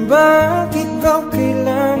 Bakit daw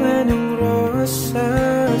kailangan ng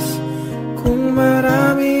rosas kung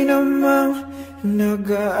marami namang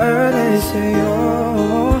nag-aalay sa'yo?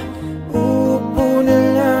 Upo na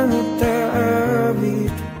lang at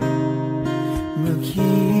aawit,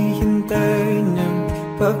 maghihintay ng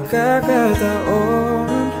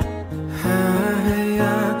pagkakataon.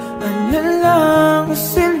 Hahayaan na lang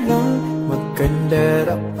silang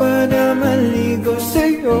magkandara pa na maligo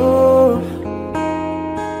sa'yo.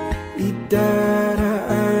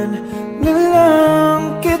 Idaraan na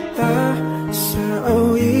lang kita sa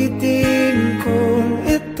awitin kong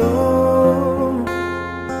ito,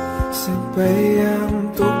 sabay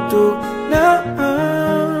ang tugtog na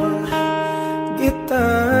ang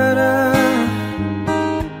gitara.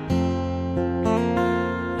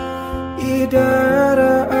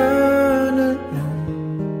 Idaraan na lang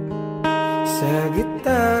sa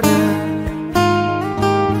gitara.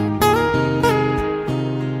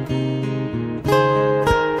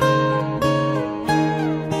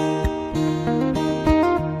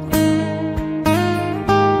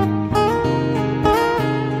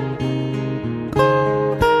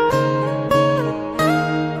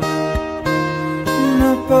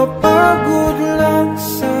 Napapagod lang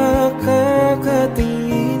sa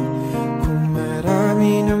kakatingin kung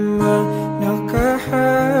marami namang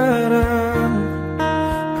nakaharang.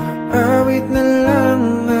 Aawit na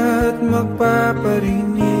lang at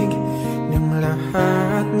magpaparinig ng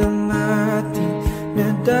lahat ng ating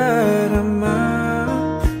nadarama.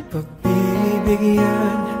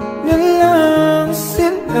 Pagbibigyan na lang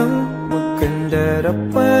silang magkandara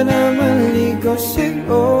pa na maligaw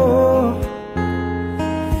sa'yo.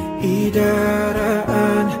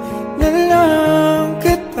 Idaraan na lang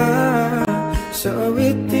kita sa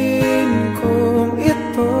awitin kong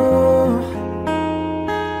ito,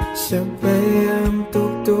 sabay ang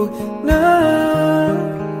tugtog ng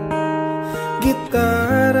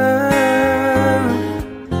gitara.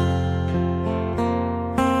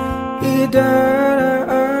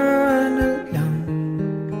 Idaraan na lang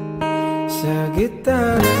sa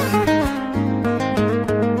gitara.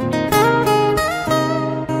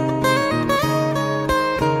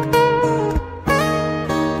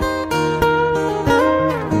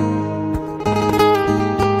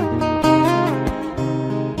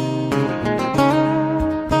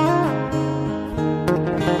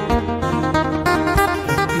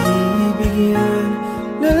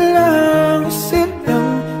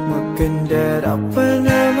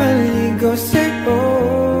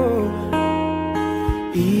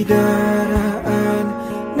 Idaraan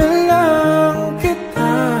na lang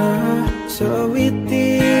kita sa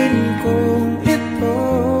awitin kong ito,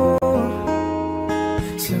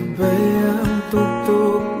 sabay ang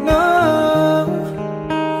tugtog ng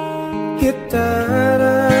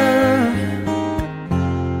gitara.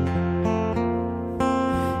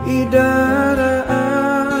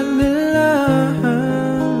 Idaraan na lang.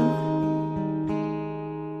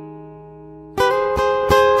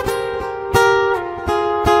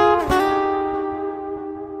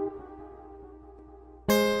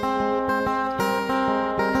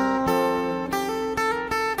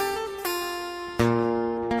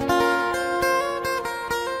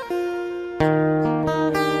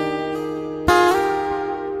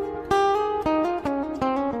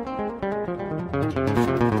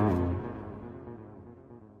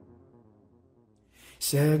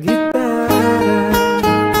 Sa gitara.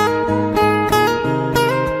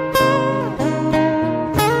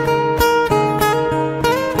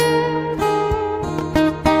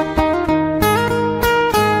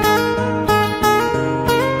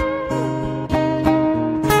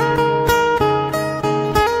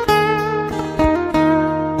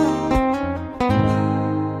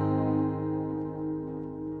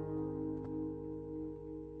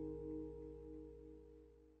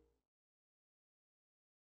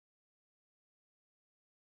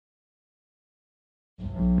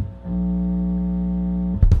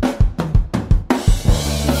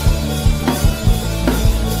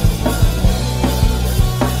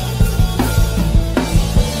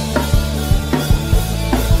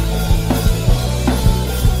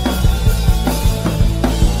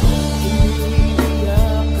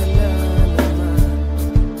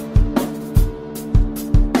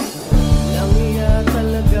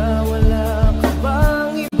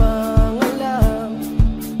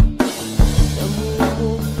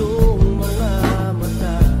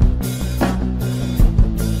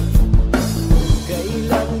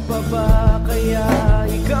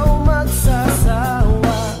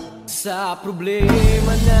 sa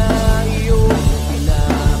problema na iyong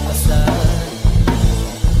pinakasan.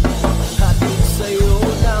 Hatid sa'yo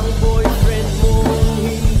ng boyfriend mo,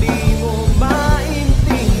 hindi mo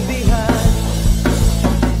maintindihan.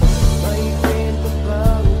 May kwento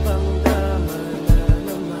kang panggaman na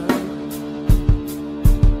naman,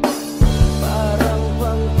 parang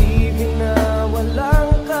pang TV na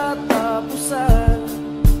walang katapusan.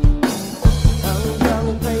 Hanggang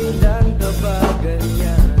kailan ka ba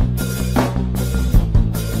ganyan?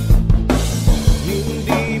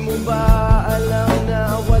 Hindi mo ba alam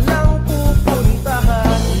na walang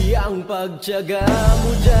pupuntahan? Yang pagtiyaga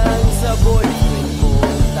mo dyan sa boyfriend mo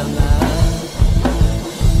tanga,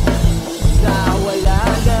 na wala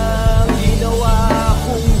nang ginawa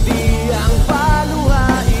kundi ang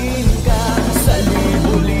paluhain ka. Sa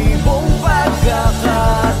libo-libong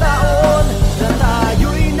pagkakataon na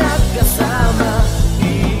tayo'y nagkasama,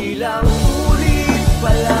 ilang ulit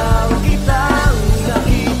pa lang kitang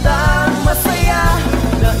nakitang masaya.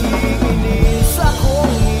 Naiinis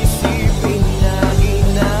akong isipin na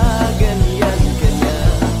ginaganyan ka niya.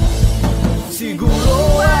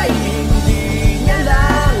 Siguro ay hindi niya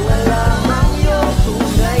lang alam ang iyong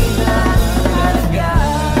tunay na halaga.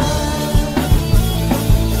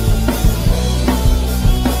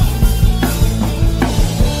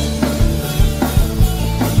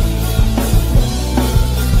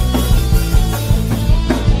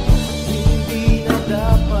 Hindi na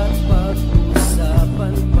dapat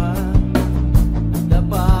pag-usapan pa.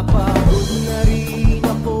 Napapagod na rin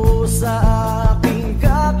ako sa aking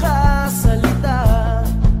kakasalita.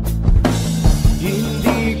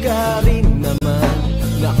 Hindi ka rin naman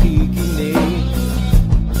nakikinig,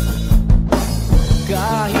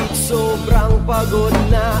 kahit sobrang pagod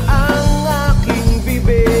na ang aking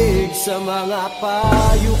bibig. Sa mga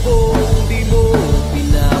payo kong di mo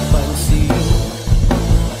pinapansin,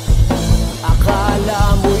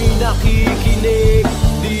 akala mo'y nakikinig,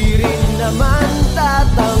 di rin naman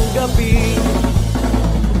tatanggapin.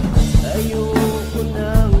 Ayoko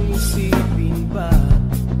nang isipin pa,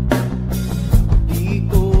 di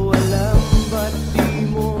ko alam ba't di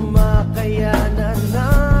mo makayanan na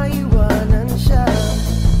iwanan siya.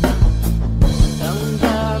 Ang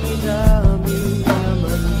dami-dami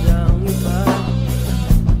naman ng iba,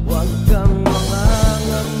 huwag kang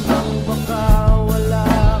mangangambang baka wala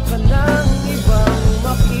ka ng ibang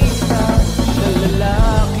makita na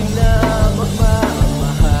lalaki na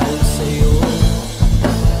magmamahal sa'yo,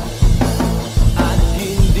 at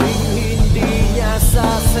hindi niya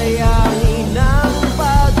sasayangin ang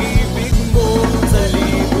pag-ibig mo. Sa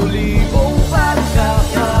libo-libong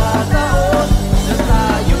pagkakataon na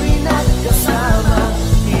tayo'y nagkasama,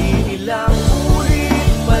 ilang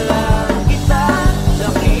ulit pa lang kita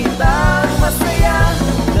nakitang masaya.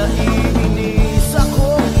 Naiinis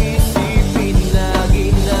akong isipin na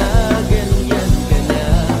ginaganyan ka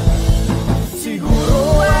niya.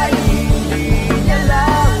 Siguro ay hindi niya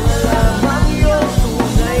lang alam ang iyong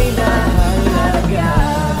tunay na halaga.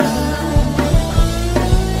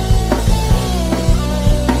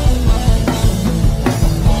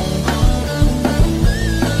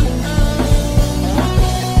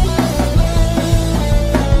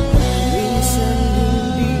 Minsan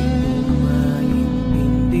hindi mo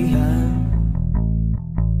maintindihan,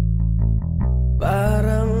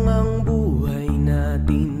 parang ang buhay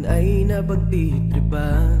natin ay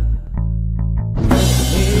napagtitripan.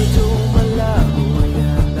 Medyo malabo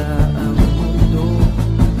yata ang mundo,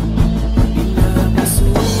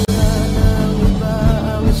 pinapasura ng iba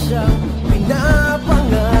ang siyang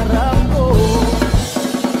pinapangarap ko.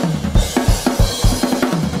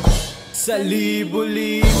 Sa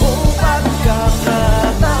libo-libong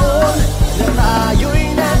pagkakataon na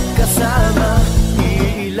tayo'y nagkasama,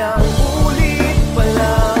 ilang ulit pa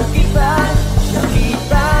lang kita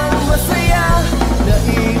nakitang masaya.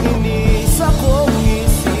 Naiinis akong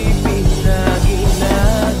isipin na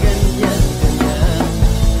ginaganyan ka niya.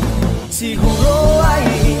 Siguro ay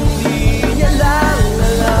hindi niya lang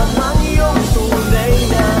alam ang iyong tunay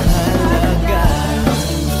na halaga.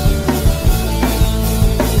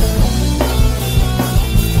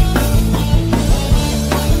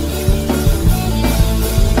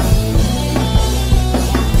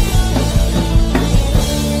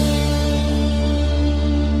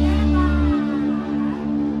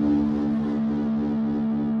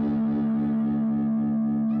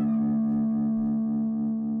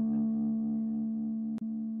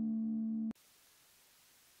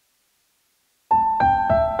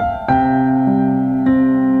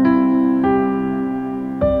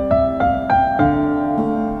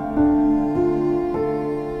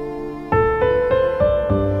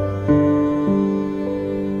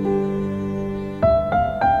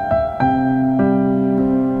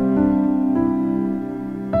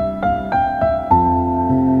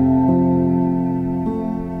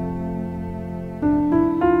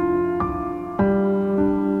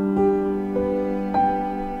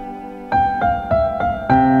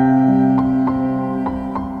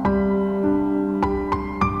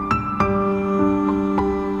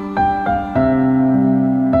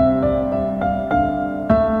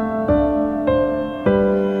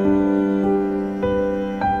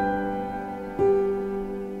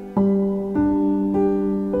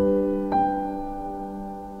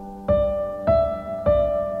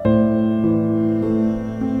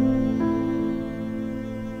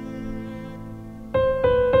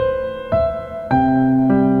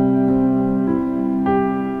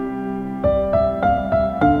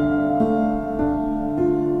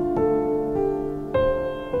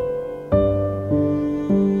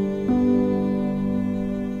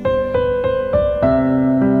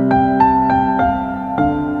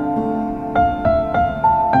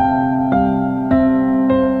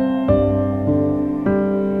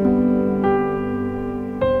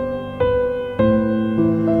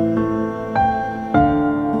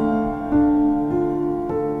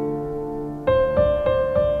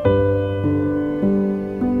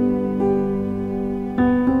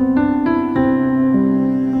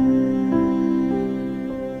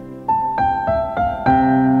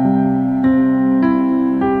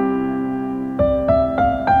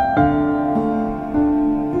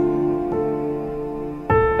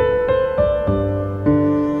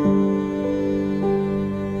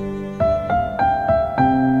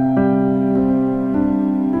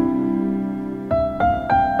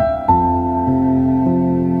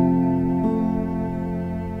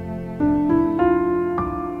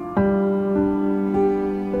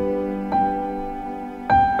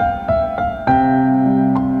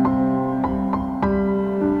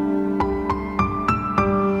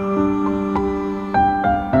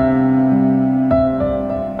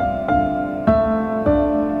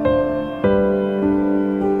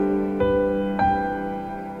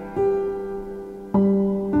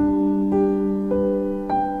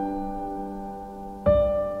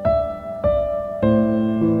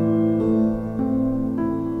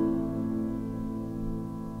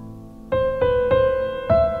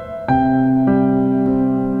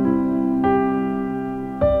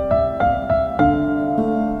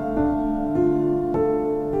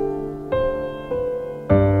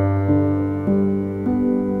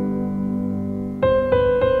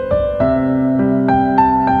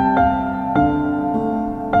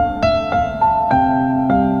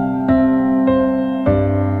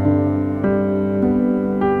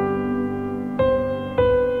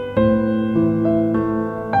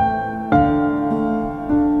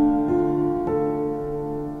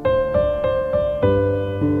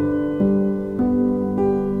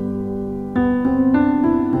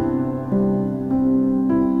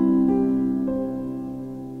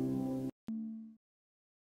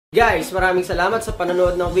 Guys, maraming salamat sa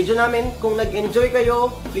panonood ng video namin. Kung nag-enjoy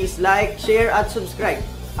kayo, please like, share, at subscribe.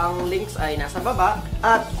 Ang links ay nasa baba.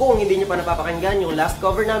 At kung hindi nyo pa napapakinggan yung last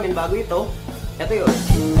cover namin bago ito, eto yun.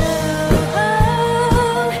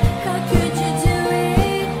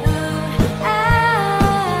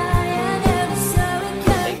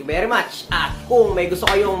 Thank you very much. At kung may gusto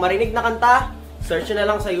kayong marinig na kanta, search nyo na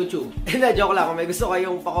lang sa YouTube. Hindi, joke lang. Kung may gusto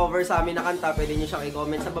kayong pa-cover sa amin na kanta, pwede nyo siyang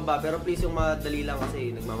i-comment sa baba. Pero please, yung madali lang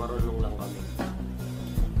kasi nagmamarunong lang kami.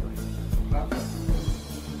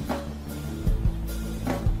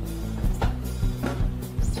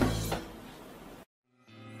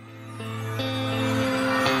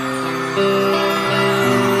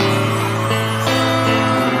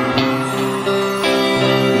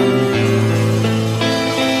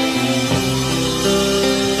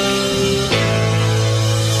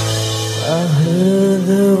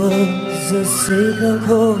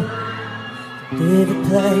 Siakol did the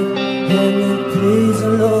play and it please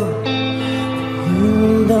the Lord.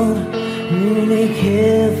 You don't really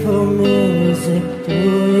care for music, do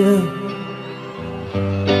you?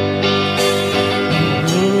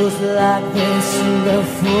 Rules like this in the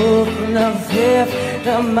fourth and the fifth,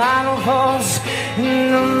 the minor chords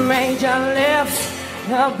and the major lifts.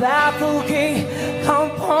 The baffled king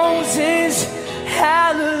composes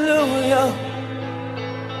hallelujah.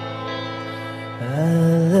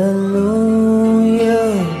 Hallelujah,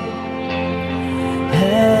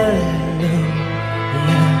 hallelujah,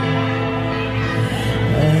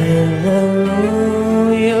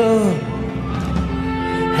 hallelujah, hallelujah,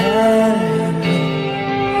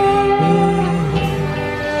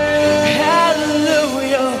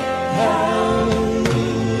 hallelujah, hallelujah,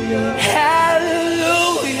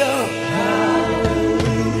 hallelujah,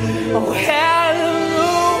 oh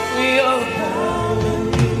hallelujah,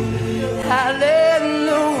 hallelujah.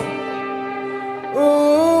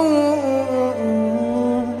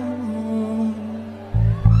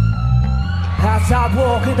 As I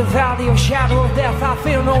walk in the valley of shadow of death, I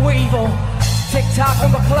feel no evil. Tick tock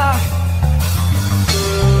on the clock.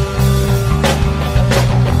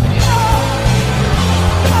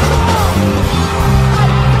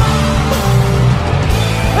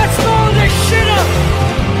 Let's blow this shit up.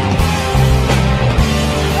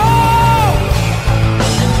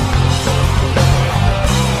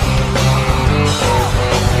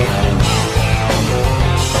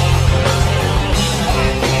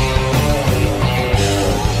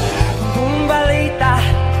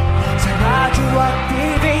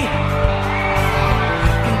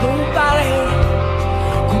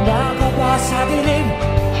 Sa dilim,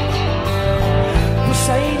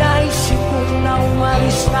 pusa'y naisip kong na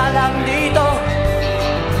umalis na lang dito.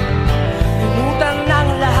 Limutan ng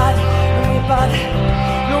lahat, lumipad,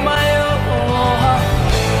 lumayo.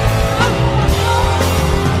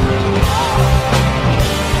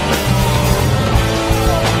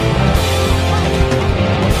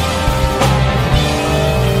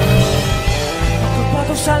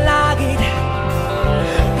 Pagpato sa langit,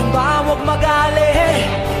 nang ba huwag magalit.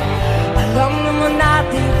 Alam naman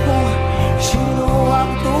natin kung sino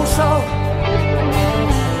ang tuso.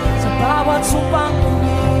 Sa bawat supang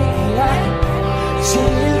umiiyak,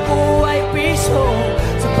 silil ko ay piso.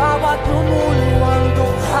 Sa bawat lumuluwang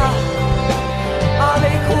dukha,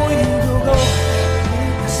 alay ko'y dugo.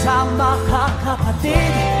 Kasama ka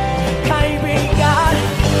kapatid, kaibigan,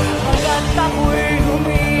 hanggat ako'y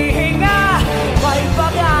humihinga, may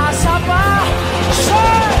pag-asa pa,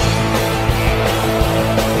 sir!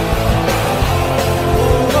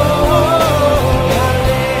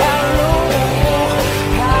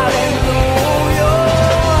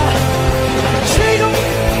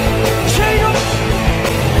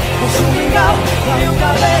 Ngayong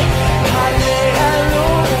gabi,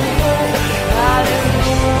 hallelujah,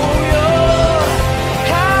 hallelujah,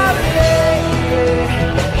 hallelujah.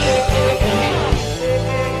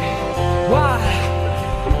 Why?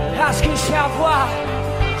 Ask yourself why.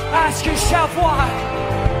 Ask yourself why.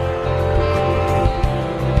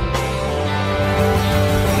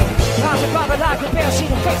 By the light, compare, see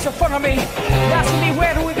the face in front of me. Asking me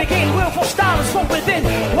where do we begin? Willful style is from within.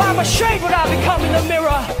 Why am I ashamed when I become in the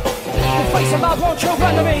mirror? The face of my one true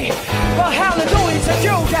enemy. But hallelujah, it's a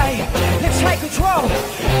new day. Let's take control.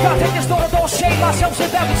 Gotta take this door to door, save myself so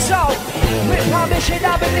that we solve. With my mission,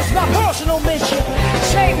 I been this my personal mission.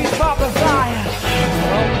 Save me from the fire.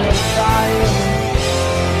 From the fire.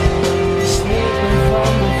 Save me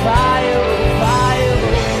from the fire, fire.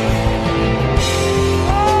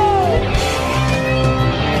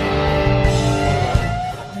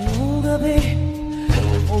 Ngayong gabi,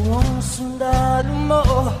 huwag sundalo mo.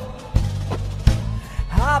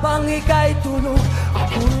 Habang ika'y tulog,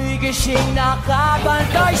 ako'y gising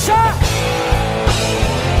nakabantay sa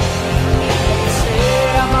kasi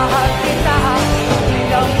mahal kita,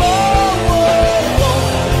 tingnan mo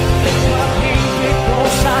pag-ibig ko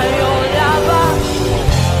sa'yo labang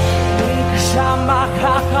kasama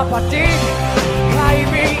ka kapatid,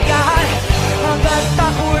 kaibigan, hanggat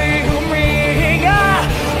ako'y humihinga,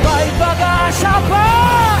 may pag-asa pa.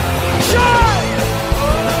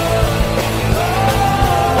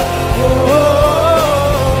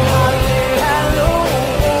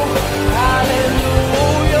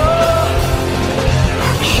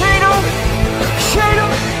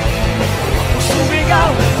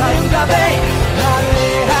 Ngayong gabi,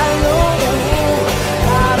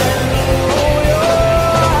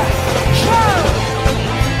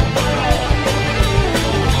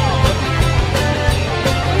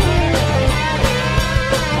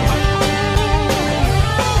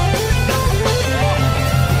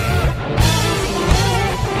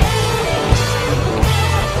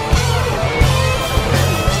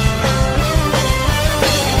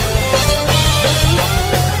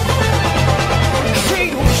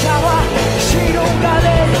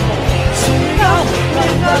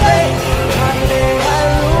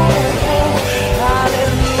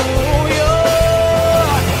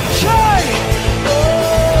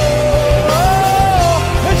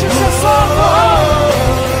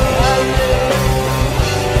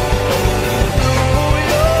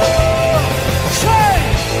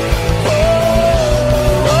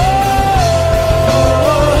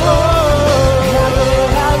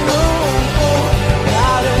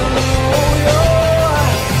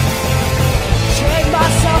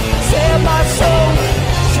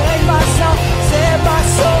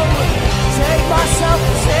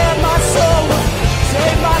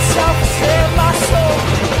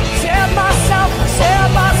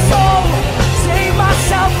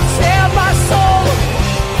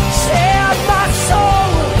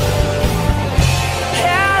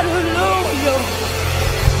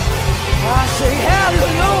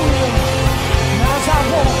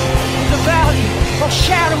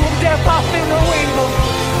 shadow of death, I feel the rainbow.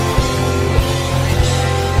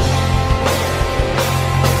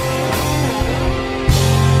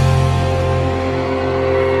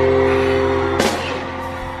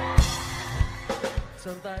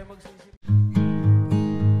 Saan tayo magsisip?